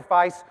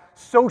sacrifice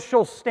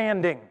social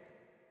standing,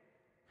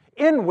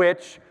 in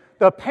which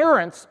the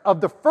parents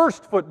of the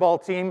first football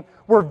team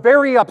were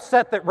very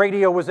upset that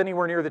radio was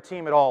anywhere near the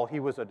team at all. He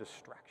was a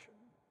distraction.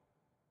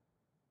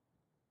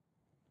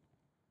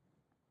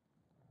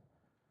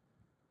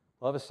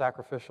 Love is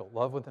sacrificial.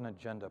 Love with an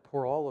agenda.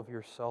 Pour all of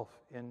yourself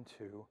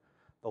into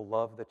the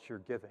love that you're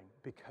giving,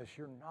 because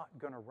you're not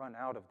going to run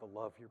out of the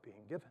love you're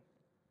being given.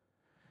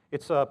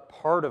 It's a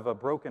part of a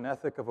broken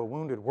ethic of a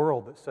wounded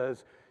world that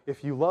says,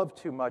 if you love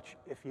too much,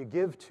 if you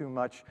give too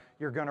much,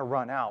 you're going to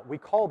run out. We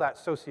call that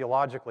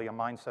sociologically a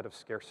mindset of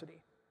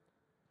scarcity.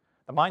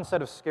 The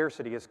mindset of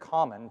scarcity is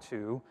common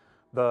to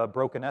the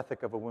broken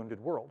ethic of a wounded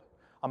world.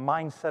 A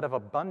mindset of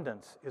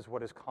abundance is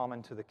what is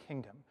common to the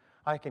kingdom.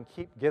 I can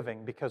keep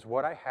giving because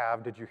what I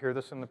have, did you hear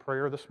this in the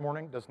prayer this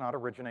morning, does not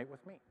originate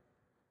with me.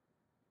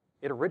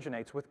 It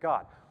originates with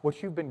God.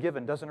 What you've been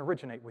given doesn't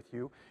originate with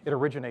you. It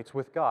originates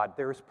with God.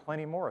 There is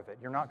plenty more of it.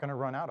 You're not going to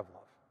run out of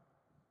love.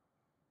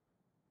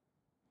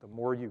 The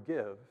more you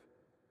give,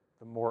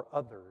 the more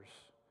others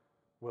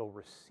will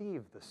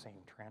receive the same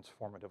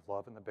transformative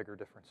love and the bigger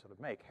difference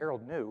it'll make.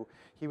 Harold knew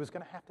he was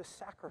going to have to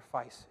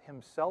sacrifice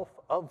himself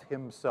of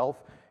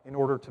himself in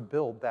order to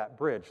build that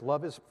bridge.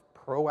 Love is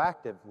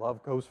proactive.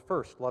 Love goes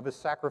first. Love is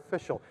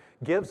sacrificial.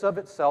 Gives of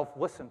itself,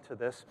 listen to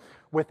this,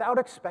 without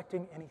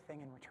expecting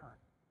anything in return.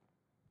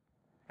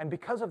 And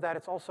because of that,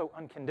 it's also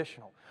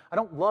unconditional. I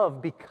don't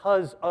love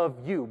because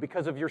of you,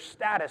 because of your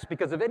status,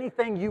 because of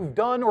anything you've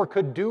done or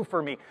could do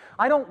for me.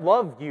 I don't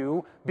love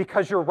you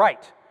because you're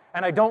right,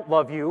 and I don't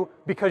love you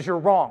because you're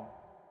wrong.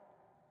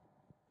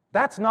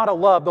 That's not a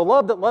love. The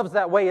love that loves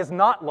that way is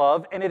not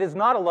love, and it is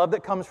not a love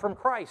that comes from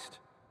Christ.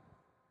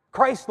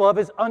 Christ's love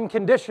is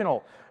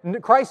unconditional.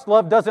 Christ's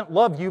love doesn't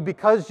love you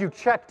because you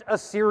checked a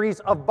series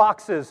of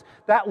boxes.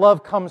 That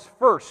love comes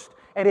first.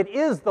 And it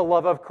is the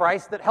love of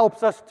Christ that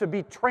helps us to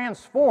be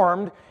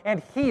transformed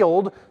and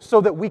healed so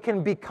that we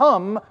can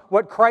become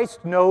what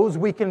Christ knows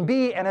we can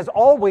be and has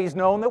always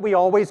known that we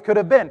always could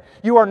have been.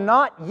 You are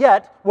not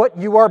yet what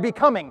you are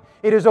becoming.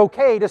 It is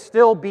okay to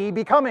still be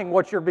becoming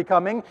what you're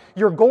becoming.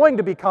 You're going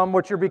to become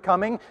what you're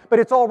becoming, but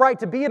it's all right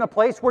to be in a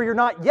place where you're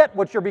not yet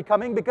what you're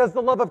becoming because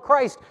the love of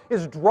Christ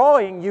is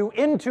drawing you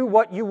into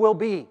what you will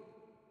be.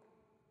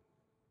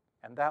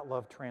 And that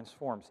love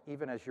transforms,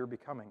 even as you're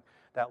becoming.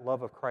 That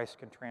love of Christ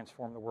can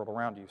transform the world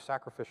around you.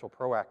 Sacrificial,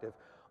 proactive,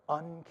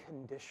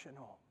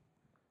 unconditional.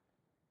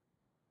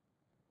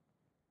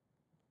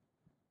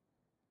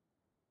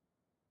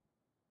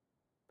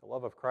 The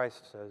love of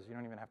Christ says you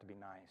don't even have to be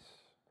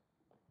nice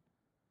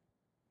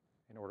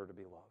in order to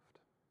be loved.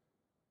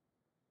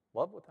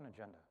 Love with an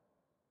agenda.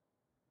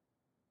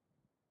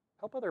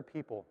 Help other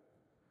people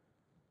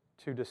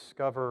to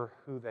discover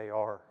who they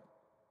are.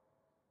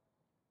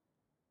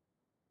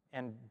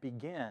 And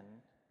begin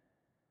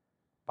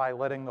by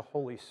letting the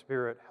Holy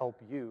Spirit help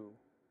you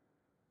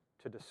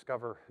to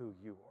discover who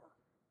you are.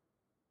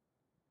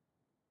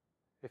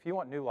 If you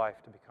want new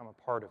life to become a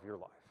part of your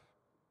life,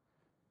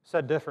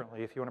 said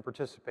differently, if you want to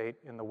participate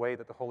in the way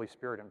that the Holy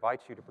Spirit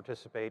invites you to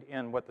participate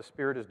in what the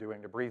Spirit is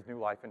doing to breathe new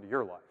life into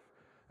your life,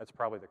 that's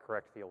probably the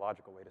correct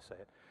theological way to say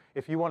it.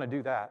 If you want to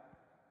do that,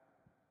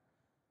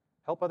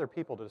 help other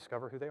people to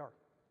discover who they are.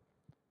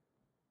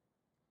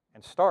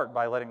 And start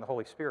by letting the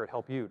Holy Spirit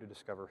help you to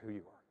discover who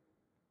you are.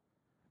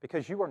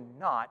 Because you are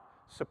not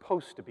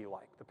supposed to be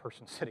like the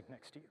person sitting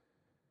next to you.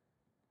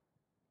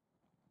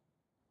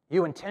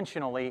 You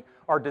intentionally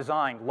are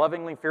designed,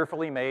 lovingly,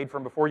 fearfully made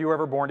from before you were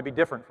ever born to be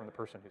different from the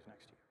person who's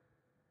next to you.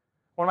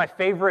 One of my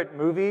favorite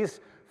movies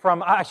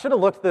from, I should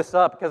have looked this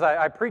up because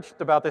I preached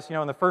about this,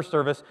 in the first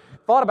service.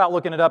 Thought about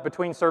looking it up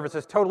between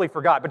services, totally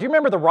forgot. But do you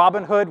remember the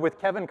Robin Hood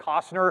with Kevin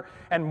Costner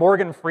and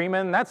Morgan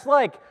Freeman? That's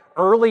like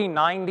early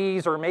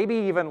 90s or maybe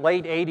even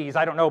late 80s,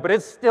 I don't know. But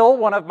it's still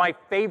one of my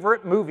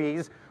favorite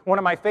movies, one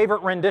of my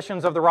favorite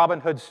renditions of the Robin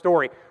Hood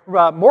story.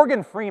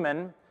 Morgan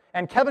Freeman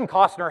and Kevin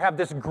Costner have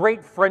this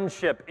great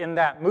friendship in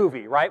that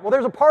movie, right? Well,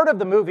 there's a part of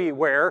the movie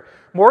where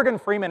Morgan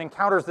Freeman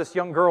encounters this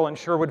young girl in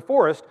Sherwood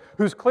Forest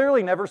who's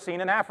clearly never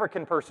seen an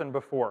African person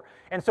before.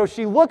 And so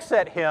she looks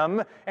at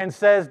him and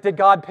says, "Did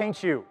God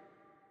paint you?"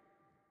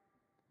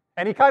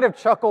 And he kind of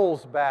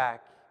chuckles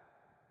back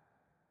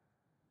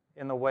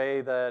in the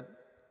way that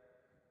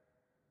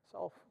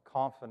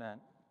self-confident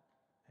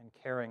and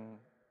caring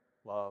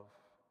love,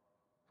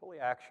 fully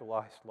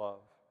actualized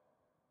love,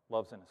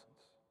 loves innocence.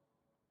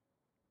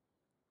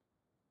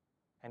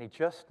 And he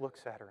just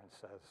looks at her and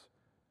says,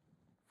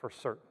 "For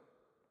certain."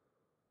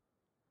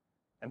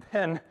 And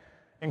then,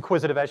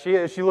 inquisitive as she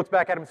is, she looks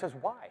back at him and says,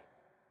 "Why?"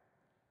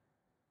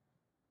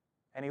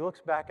 And he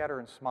looks back at her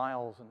and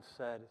smiles and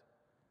said,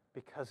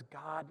 "Because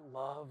God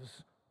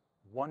loves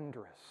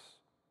wondrous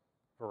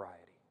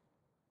variety."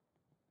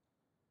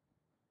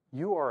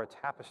 You are a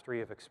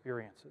tapestry of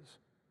experiences,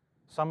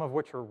 some of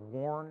which are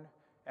worn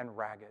and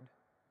ragged,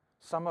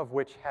 some of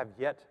which have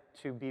yet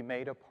to be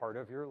made a part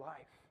of your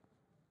life.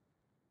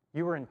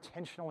 You were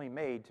intentionally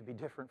made to be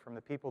different from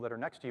the people that are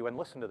next to you. And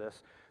listen to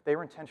this, they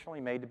were intentionally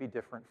made to be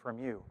different from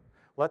you.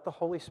 Let the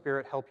Holy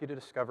Spirit help you to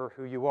discover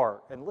who you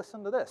are. And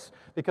listen to this,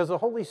 because the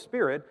Holy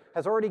Spirit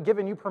has already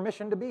given you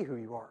permission to be who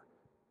you are.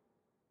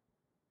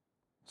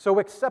 So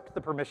accept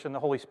the permission the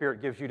Holy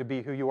Spirit gives you to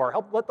be who you are.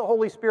 Let the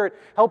Holy Spirit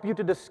help you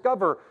to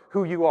discover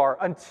who you are.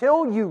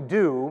 Until you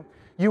do,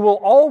 you will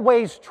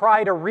always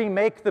try to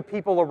remake the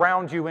people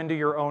around you into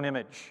your own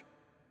image.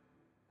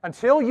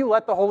 Until you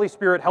let the Holy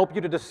Spirit help you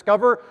to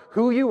discover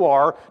who you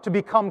are, to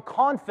become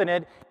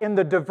confident in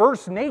the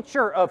diverse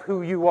nature of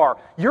who you are.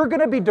 You're going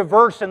to be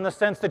diverse in the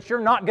sense that you're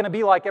not going to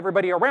be like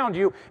everybody around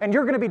you, and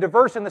you're going to be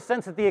diverse in the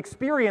sense that the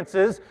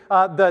experiences,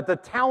 the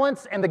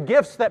talents, and the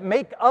gifts that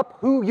make up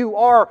who you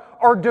are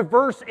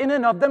diverse in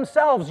and of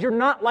themselves. You're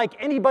not like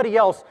anybody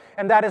else,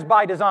 and that is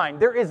by design.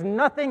 There is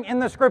nothing in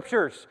the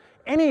Scriptures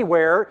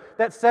anywhere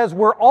that says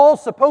we're all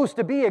supposed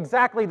to be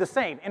exactly the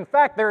same. In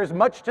fact, there is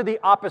much to the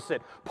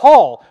opposite.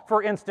 Paul,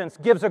 for instance,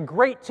 gives a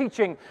great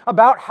teaching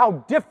about how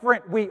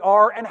different we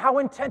are and how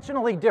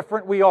intentionally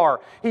different we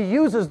are. He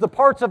uses the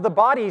parts of the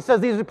body. He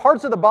says these are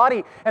parts of the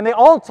body, and they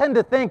all tend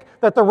to think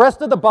that the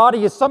rest of the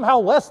body is somehow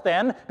less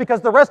than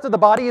because the rest of the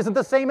body isn't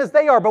the same as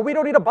they are. But we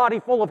don't need a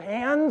body full of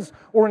hands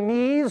or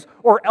knees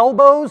or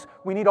elbows.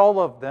 We need all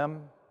of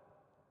them.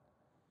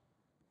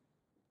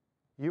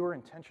 You are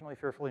intentionally,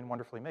 fearfully, and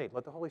wonderfully made.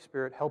 Let the Holy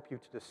Spirit help you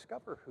to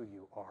discover who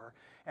you are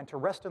and to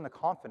rest in the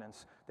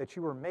confidence that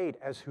you were made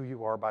as who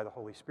you are by the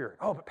Holy Spirit.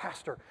 Oh, but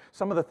Pastor,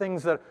 some of the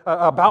things that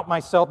about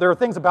myself, there are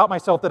things about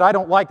myself that I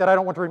don't like, that I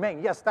don't want to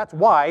remain. Yes, that's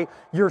why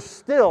you're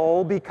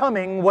still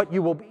becoming what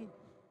you will be.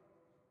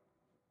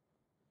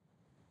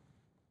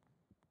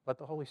 Let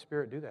the Holy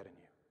Spirit do that in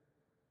you.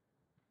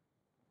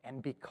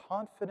 And be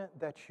confident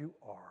that you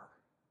are,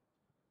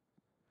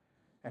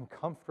 and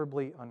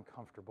comfortably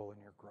uncomfortable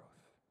in your growth.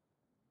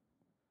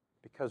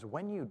 Because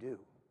when you do,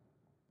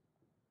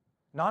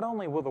 not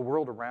only will the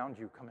world around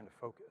you come into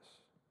focus,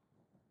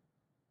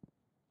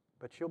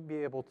 but you'll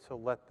be able to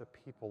let the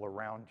people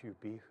around you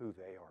be who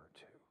they are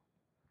too.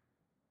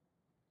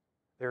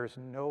 There is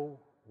no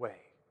way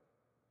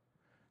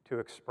to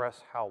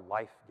express how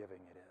life-giving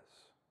it is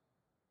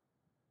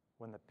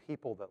when the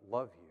people that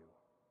love you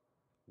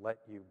let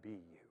you be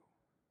you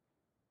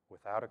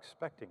without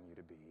expecting you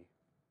to be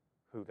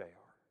who they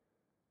are.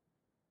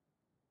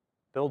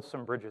 Build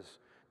some bridges.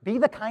 Be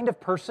the kind of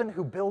person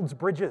who builds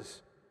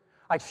bridges.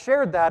 I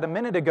shared that a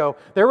minute ago.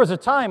 There was a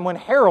time when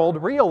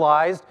Harold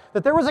realized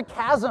that there was a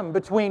chasm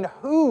between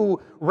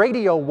who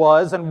radio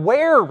was and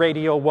where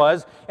radio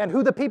was, and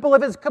who the people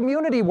of his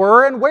community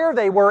were and where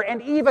they were, and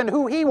even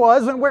who he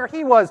was and where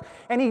he was.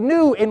 And he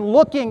knew in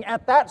looking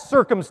at that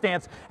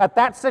circumstance, at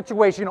that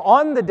situation,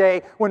 on the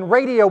day when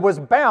radio was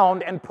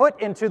bound and put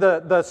into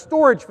the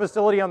storage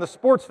facility on the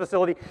sports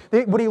facility,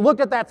 when he looked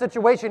at that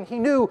situation, he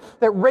knew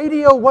that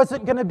radio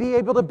wasn't going to be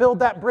able to build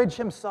that bridge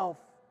himself.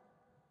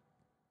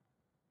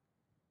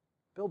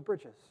 Build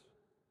bridges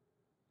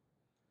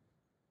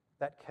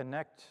that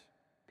connect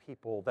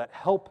people, that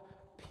help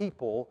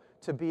people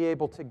to be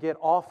able to get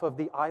off of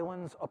the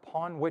islands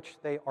upon which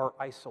they are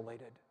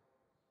isolated.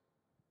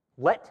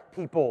 Let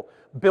people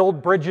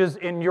build bridges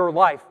in your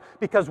life,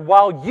 because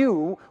while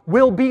you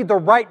will be the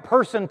right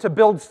person to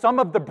build some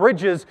of the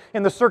bridges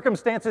in the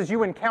circumstances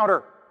you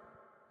encounter,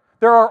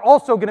 there are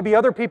also going to be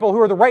other people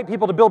who are the right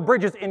people to build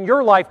bridges in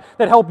your life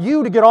that help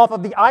you to get off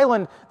of the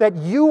island that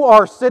you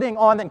are sitting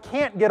on and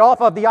can't get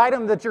off of, the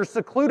island that you're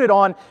secluded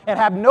on and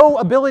have no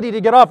ability to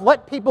get off.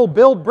 Let people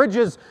build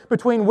bridges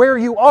between where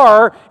you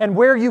are and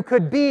where you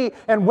could be.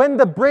 And when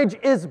the bridge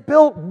is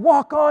built,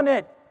 walk on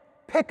it.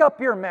 Pick up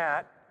your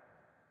mat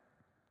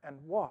and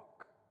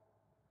walk.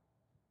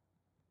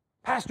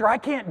 Pastor, I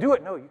can't do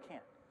it. No, you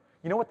can't.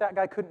 You know what that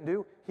guy couldn't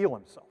do? Heal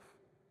himself.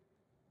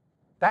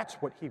 That's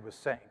what he was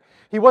saying.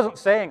 He wasn't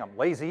saying, I'm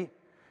lazy.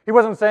 He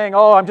wasn't saying,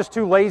 oh, I'm just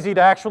too lazy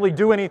to actually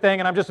do anything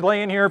and I'm just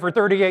laying here for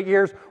 38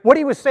 years. What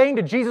he was saying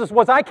to Jesus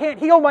was, I can't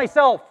heal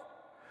myself.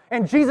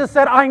 And Jesus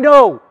said, I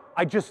know,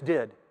 I just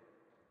did.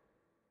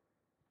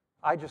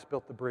 I just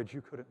built the bridge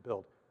you couldn't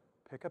build.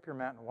 Pick up your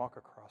mat and walk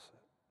across it.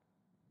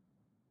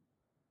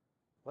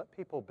 Let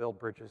people build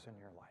bridges in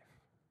your life.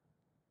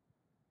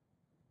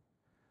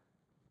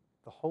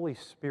 The Holy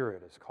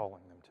Spirit is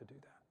calling them to do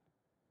that.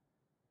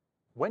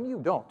 When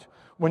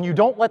you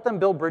don't let them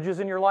build bridges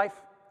in your life,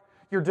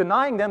 you're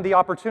denying them the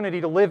opportunity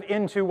to live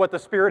into what the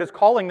Spirit is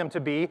calling them to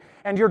be,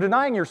 and you're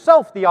denying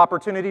yourself the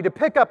opportunity to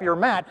pick up your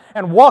mat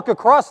and walk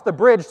across the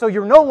bridge so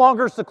you're no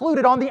longer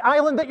secluded on the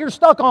island that you're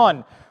stuck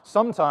on.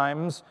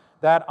 Sometimes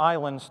that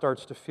island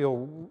starts to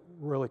feel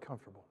really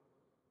comfortable.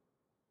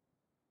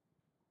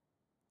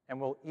 And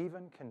we'll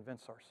even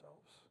convince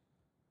ourselves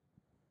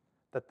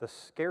that the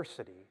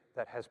scarcity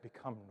that has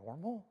become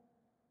normal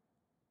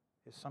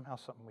is somehow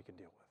something we can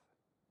deal with.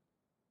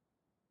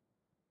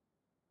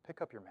 Pick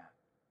up your mat.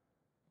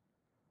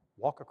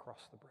 Walk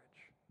across the bridge.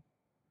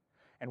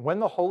 And when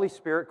the Holy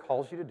Spirit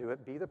calls you to do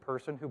it, be the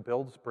person who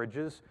builds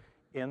bridges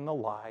in the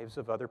lives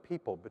of other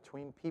people,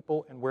 between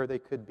people and where they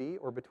could be,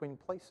 or between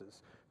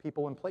places,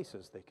 people and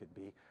places they could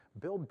be.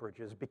 Build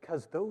bridges,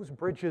 because those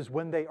bridges,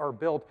 when they are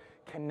built,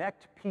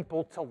 connect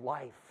people to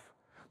life.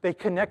 They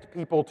connect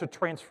people to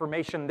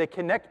transformation. They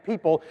connect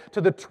people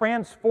to the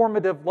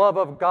transformative love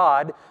of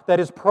God that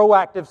is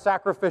proactive,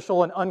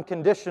 sacrificial, and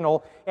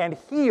unconditional, and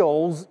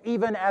heals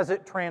even as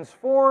it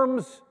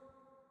transforms.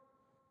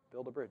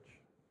 Build a bridge.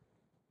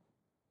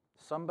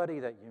 Somebody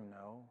that you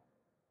know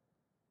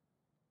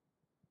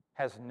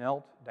has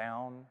knelt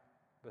down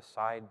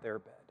beside their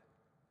bed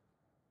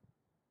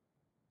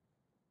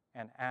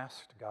and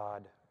asked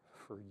God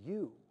for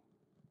you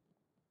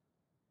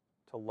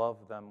to love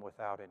them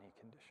without any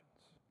conditions.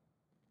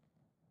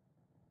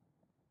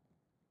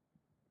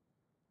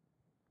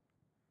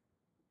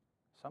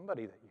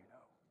 Somebody that you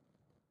know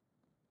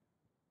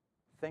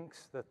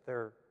thinks that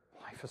their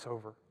life is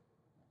over.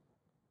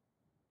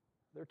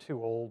 They're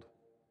too old.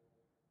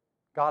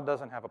 God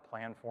doesn't have a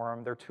plan for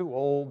them. They're too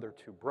old, they're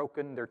too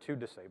broken, they're too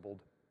disabled.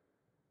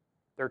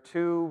 They're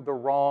too the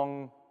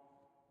wrong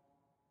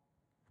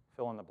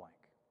fill in the blank.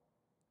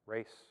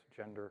 Race,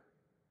 gender,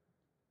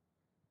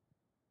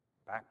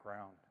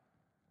 background,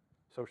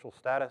 social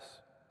status.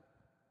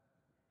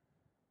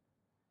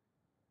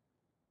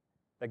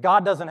 That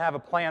God doesn't have a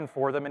plan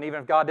for them, and even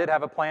if God did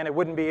have a plan, it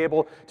wouldn't be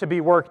able to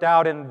be worked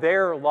out in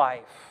their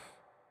life.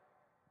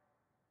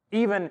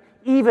 Even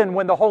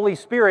when the Holy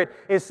Spirit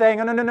is saying,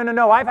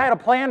 no, I've had a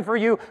plan for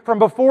you from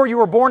before you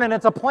were born, and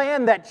it's a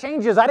plan that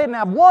changes. I didn't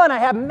have one, I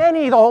have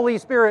many, the Holy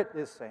Spirit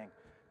is saying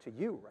to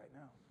you right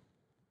now.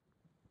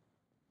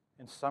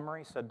 In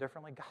summary, said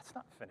differently, God's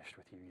not finished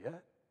with you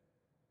yet.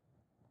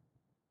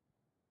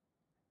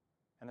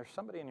 And there's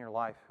somebody in your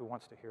life who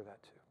wants to hear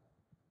that too.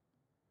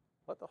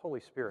 Let the Holy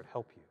Spirit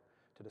help you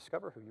to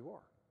discover who you are.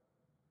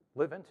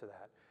 Live into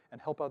that and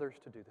help others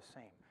to do the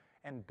same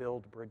and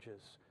build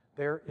bridges.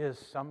 There is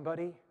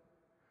somebody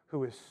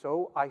who is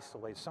so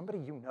isolated, somebody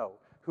you know,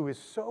 who is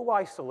so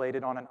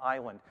isolated on an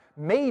island.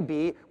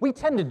 Maybe, we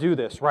tend to do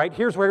this, right?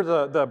 Here's where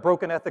the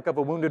broken ethic of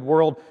a wounded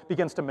world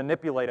begins to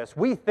manipulate us.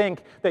 We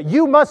think that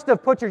you must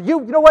have put you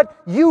know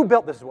what? You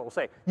built, this is what we'll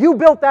say, you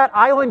built that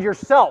island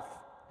yourself.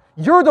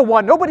 You're the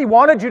one. Nobody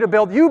wanted you to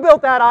build. You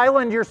built that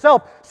island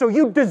yourself, so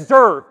you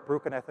deserve,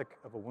 broken ethic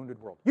of a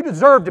wounded world. You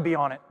deserve to be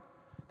on it.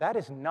 That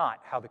is not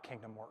how the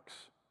kingdom works.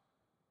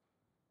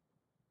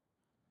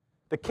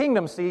 The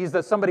kingdom sees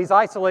that somebody's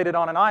isolated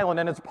on an island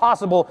and it's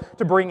possible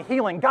to bring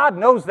healing. God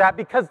knows that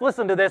because,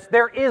 listen to this,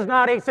 there is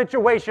not a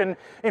situation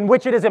in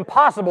which it is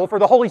impossible for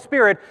the Holy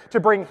Spirit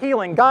to bring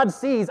healing. God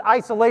sees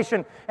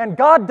isolation, and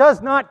God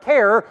does not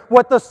care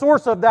what the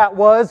source of that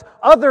was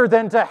other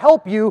than to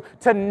help you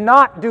to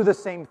not do the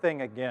same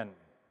thing again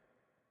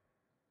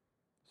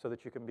so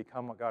that you can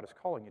become what God is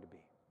calling you to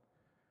be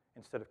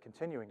instead of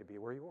continuing to be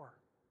where you are.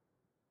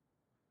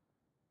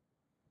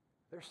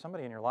 There's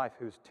somebody in your life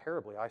who's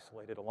terribly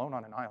isolated, alone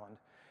on an island,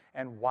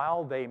 and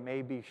while they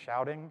may be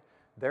shouting,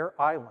 their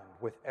island,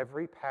 with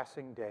every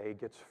passing day,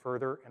 gets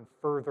further and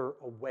further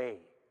away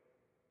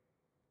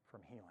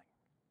from healing.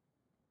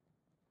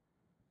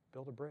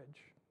 Build a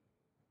bridge.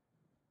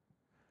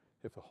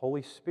 If the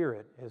Holy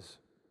Spirit has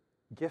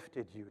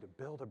gifted you to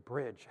build a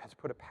bridge, has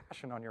put a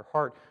passion on your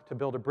heart to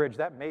build a bridge,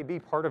 that may be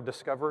part of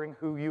discovering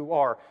who you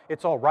are.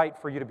 It's all right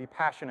for you to be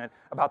passionate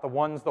about the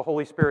ones the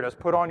Holy Spirit has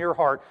put on your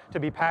heart to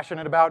be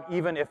passionate about,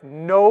 even if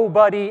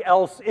nobody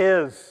else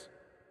is.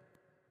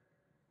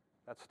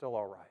 That's still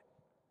all right.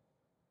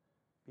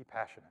 Be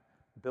passionate,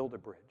 build a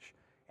bridge,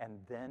 and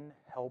then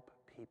help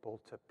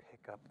people to pick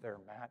up their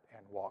mat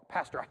and walk.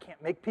 Pastor, I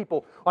can't make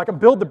people, I can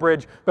build the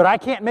bridge, but I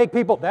can't make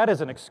people. That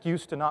is an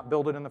excuse to not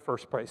build it in the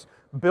first place.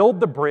 Build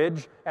the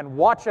bridge and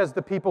watch as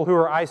the people who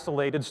are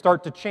isolated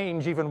start to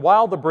change even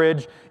while the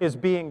bridge is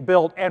being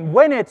built. And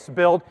when it's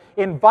built,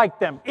 invite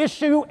them.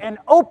 Issue an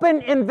open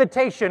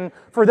invitation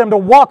for them to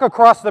walk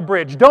across the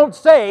bridge. Don't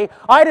say,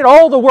 I did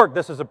all the work.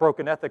 This is a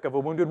broken ethic of a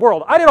wounded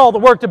world. I did all the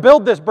work to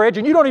build this bridge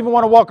and you don't even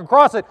want to walk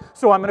across it,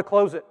 so I'm going to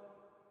close it.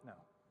 No.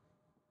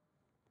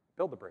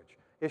 Build the bridge.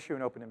 Issue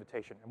an open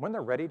invitation. And when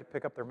they're ready to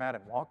pick up their mat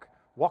and walk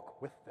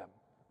with them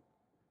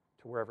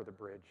to wherever the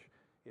bridge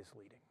is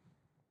leading.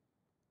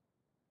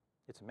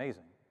 It's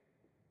amazing.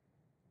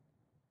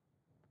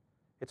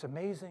 It's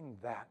amazing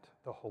that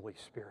the Holy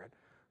Spirit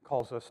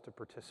calls us to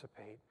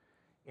participate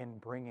in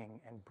bringing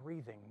and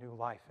breathing new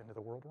life into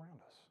the world around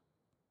us.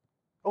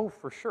 Oh,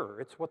 for sure,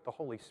 it's what the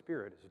Holy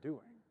Spirit is doing.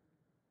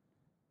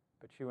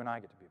 But you and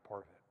I get to be a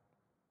part of it.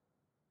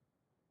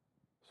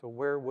 So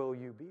where will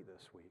you be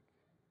this week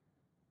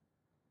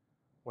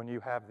when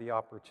you have the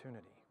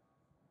opportunity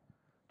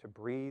to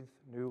breathe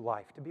new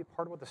life, to be a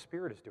part of what the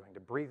Spirit is doing, to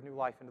breathe new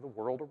life into the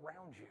world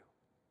around you?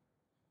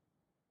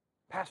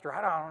 Pastor,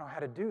 I don't know how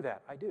to do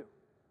that. I do.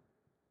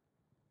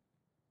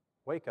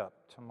 Wake up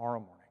tomorrow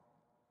morning.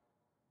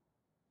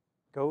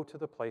 Go to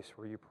the place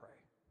where you pray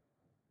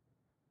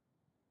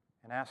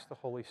and ask the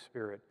Holy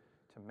Spirit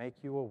to make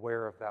you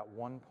aware of that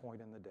one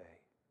point in the day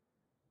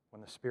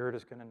when the Spirit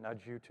is going to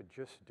nudge you to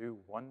just do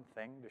one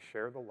thing to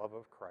share the love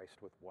of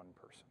Christ with one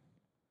person.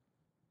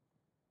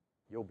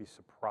 You'll be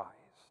surprised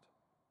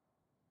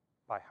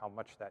by how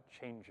much that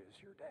changes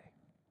your day.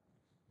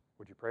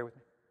 Would you pray with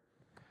me?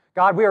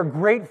 God, we are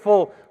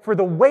grateful for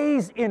the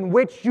ways in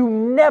which you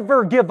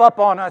never give up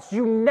on us.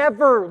 You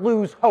never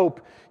lose hope.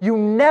 You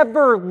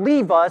never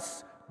leave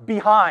us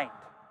behind.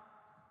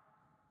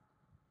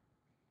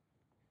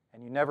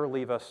 And you never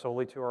leave us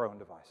solely to our own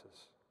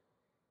devices.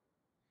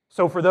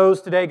 So for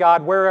those today,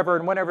 God, wherever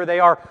and whenever they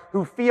are,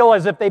 who feel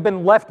as if they've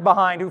been left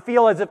behind, who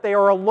feel as if they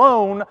are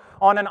alone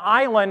on an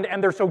island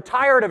and they're so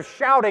tired of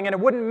shouting and it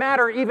wouldn't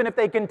matter even if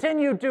they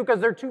continued to because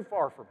they're too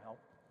far from help.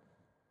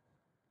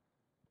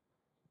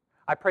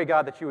 I pray,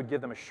 God, that you would give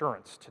them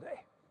assurance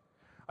today.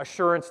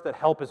 Assurance that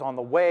help is on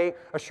the way,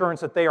 assurance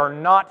that they are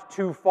not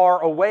too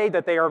far away,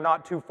 that they are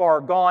not too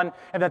far gone,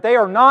 and that they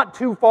are not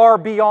too far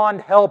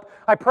beyond help.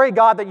 I pray,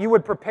 God, that you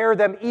would prepare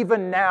them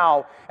even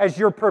now as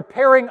you're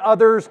preparing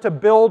others to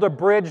build a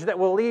bridge that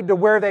will lead to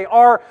where they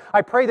are.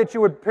 I pray that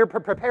you would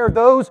prepare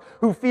those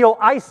who feel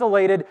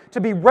isolated to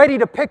be ready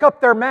to pick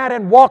up their mat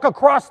and walk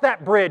across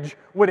that bridge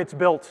when it's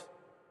built.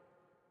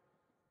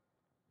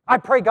 I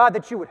pray, God,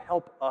 that you would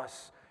help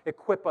us,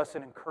 equip us,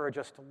 and encourage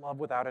us to love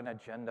without an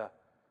agenda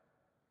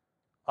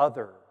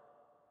other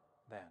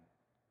than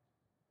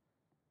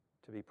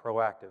to be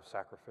proactive,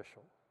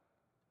 sacrificial,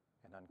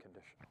 and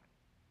unconditional.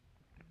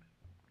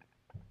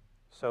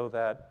 So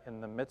that in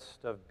the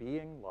midst of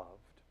being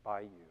loved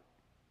by you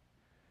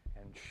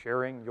and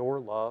sharing your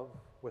love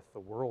with the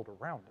world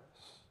around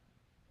us,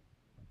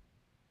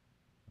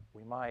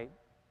 we might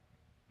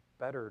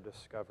better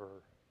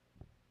discover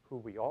who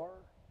we are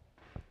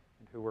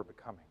and who we're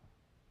becoming.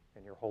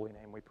 In your holy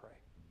name we pray.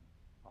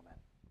 Amen.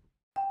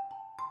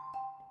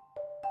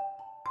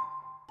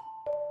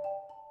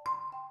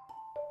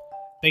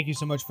 Thank you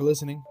so much for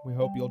listening. We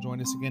hope you'll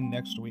join us again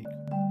next week.